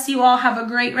 God bless you all. Have a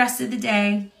great rest of the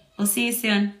day. We'll see you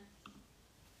soon.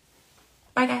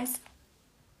 Bye, guys.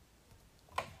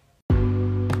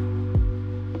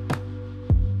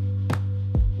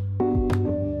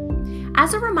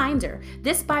 As a reminder,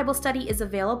 this Bible study is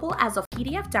available as a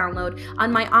PDF download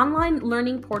on my online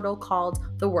learning portal called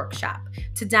The Workshop.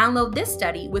 To download this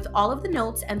study with all of the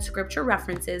notes and scripture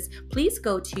references, please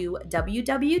go to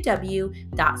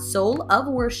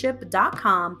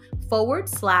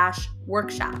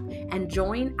www.soulofworship.com/workshop and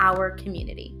join our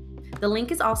community. The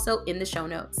link is also in the show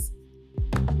notes.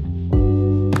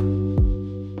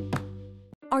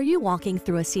 Are you walking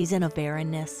through a season of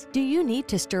barrenness? Do you need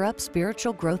to stir up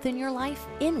spiritual growth in your life?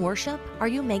 In worship, are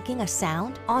you making a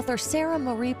sound? Author Sarah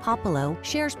Marie Popolo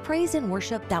shares praise and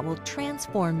worship that will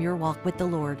transform your walk with the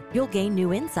Lord. You'll gain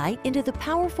new insight into the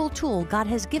powerful tool God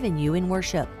has given you in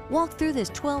worship. Walk through this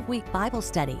 12-week Bible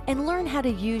study and learn how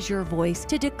to use your voice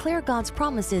to declare God's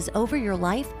promises over your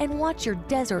life and watch your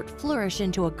desert flourish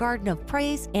into a garden of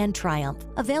praise and triumph.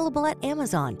 Available at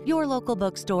Amazon, your local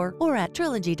bookstore, or at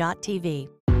Trilogy.tv.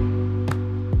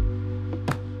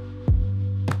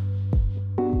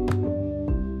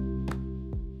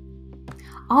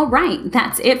 All right,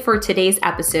 that's it for today's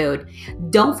episode.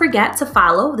 Don't forget to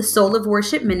follow the Soul of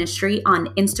Worship Ministry on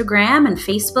Instagram and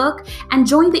Facebook, and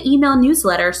join the email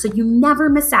newsletter so you never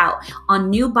miss out on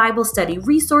new Bible study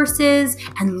resources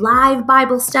and live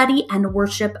Bible study and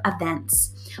worship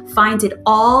events. Find it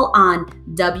all on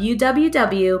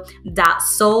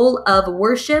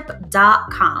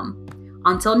www.soulofworship.com.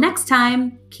 Until next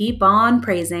time, keep on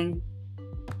praising.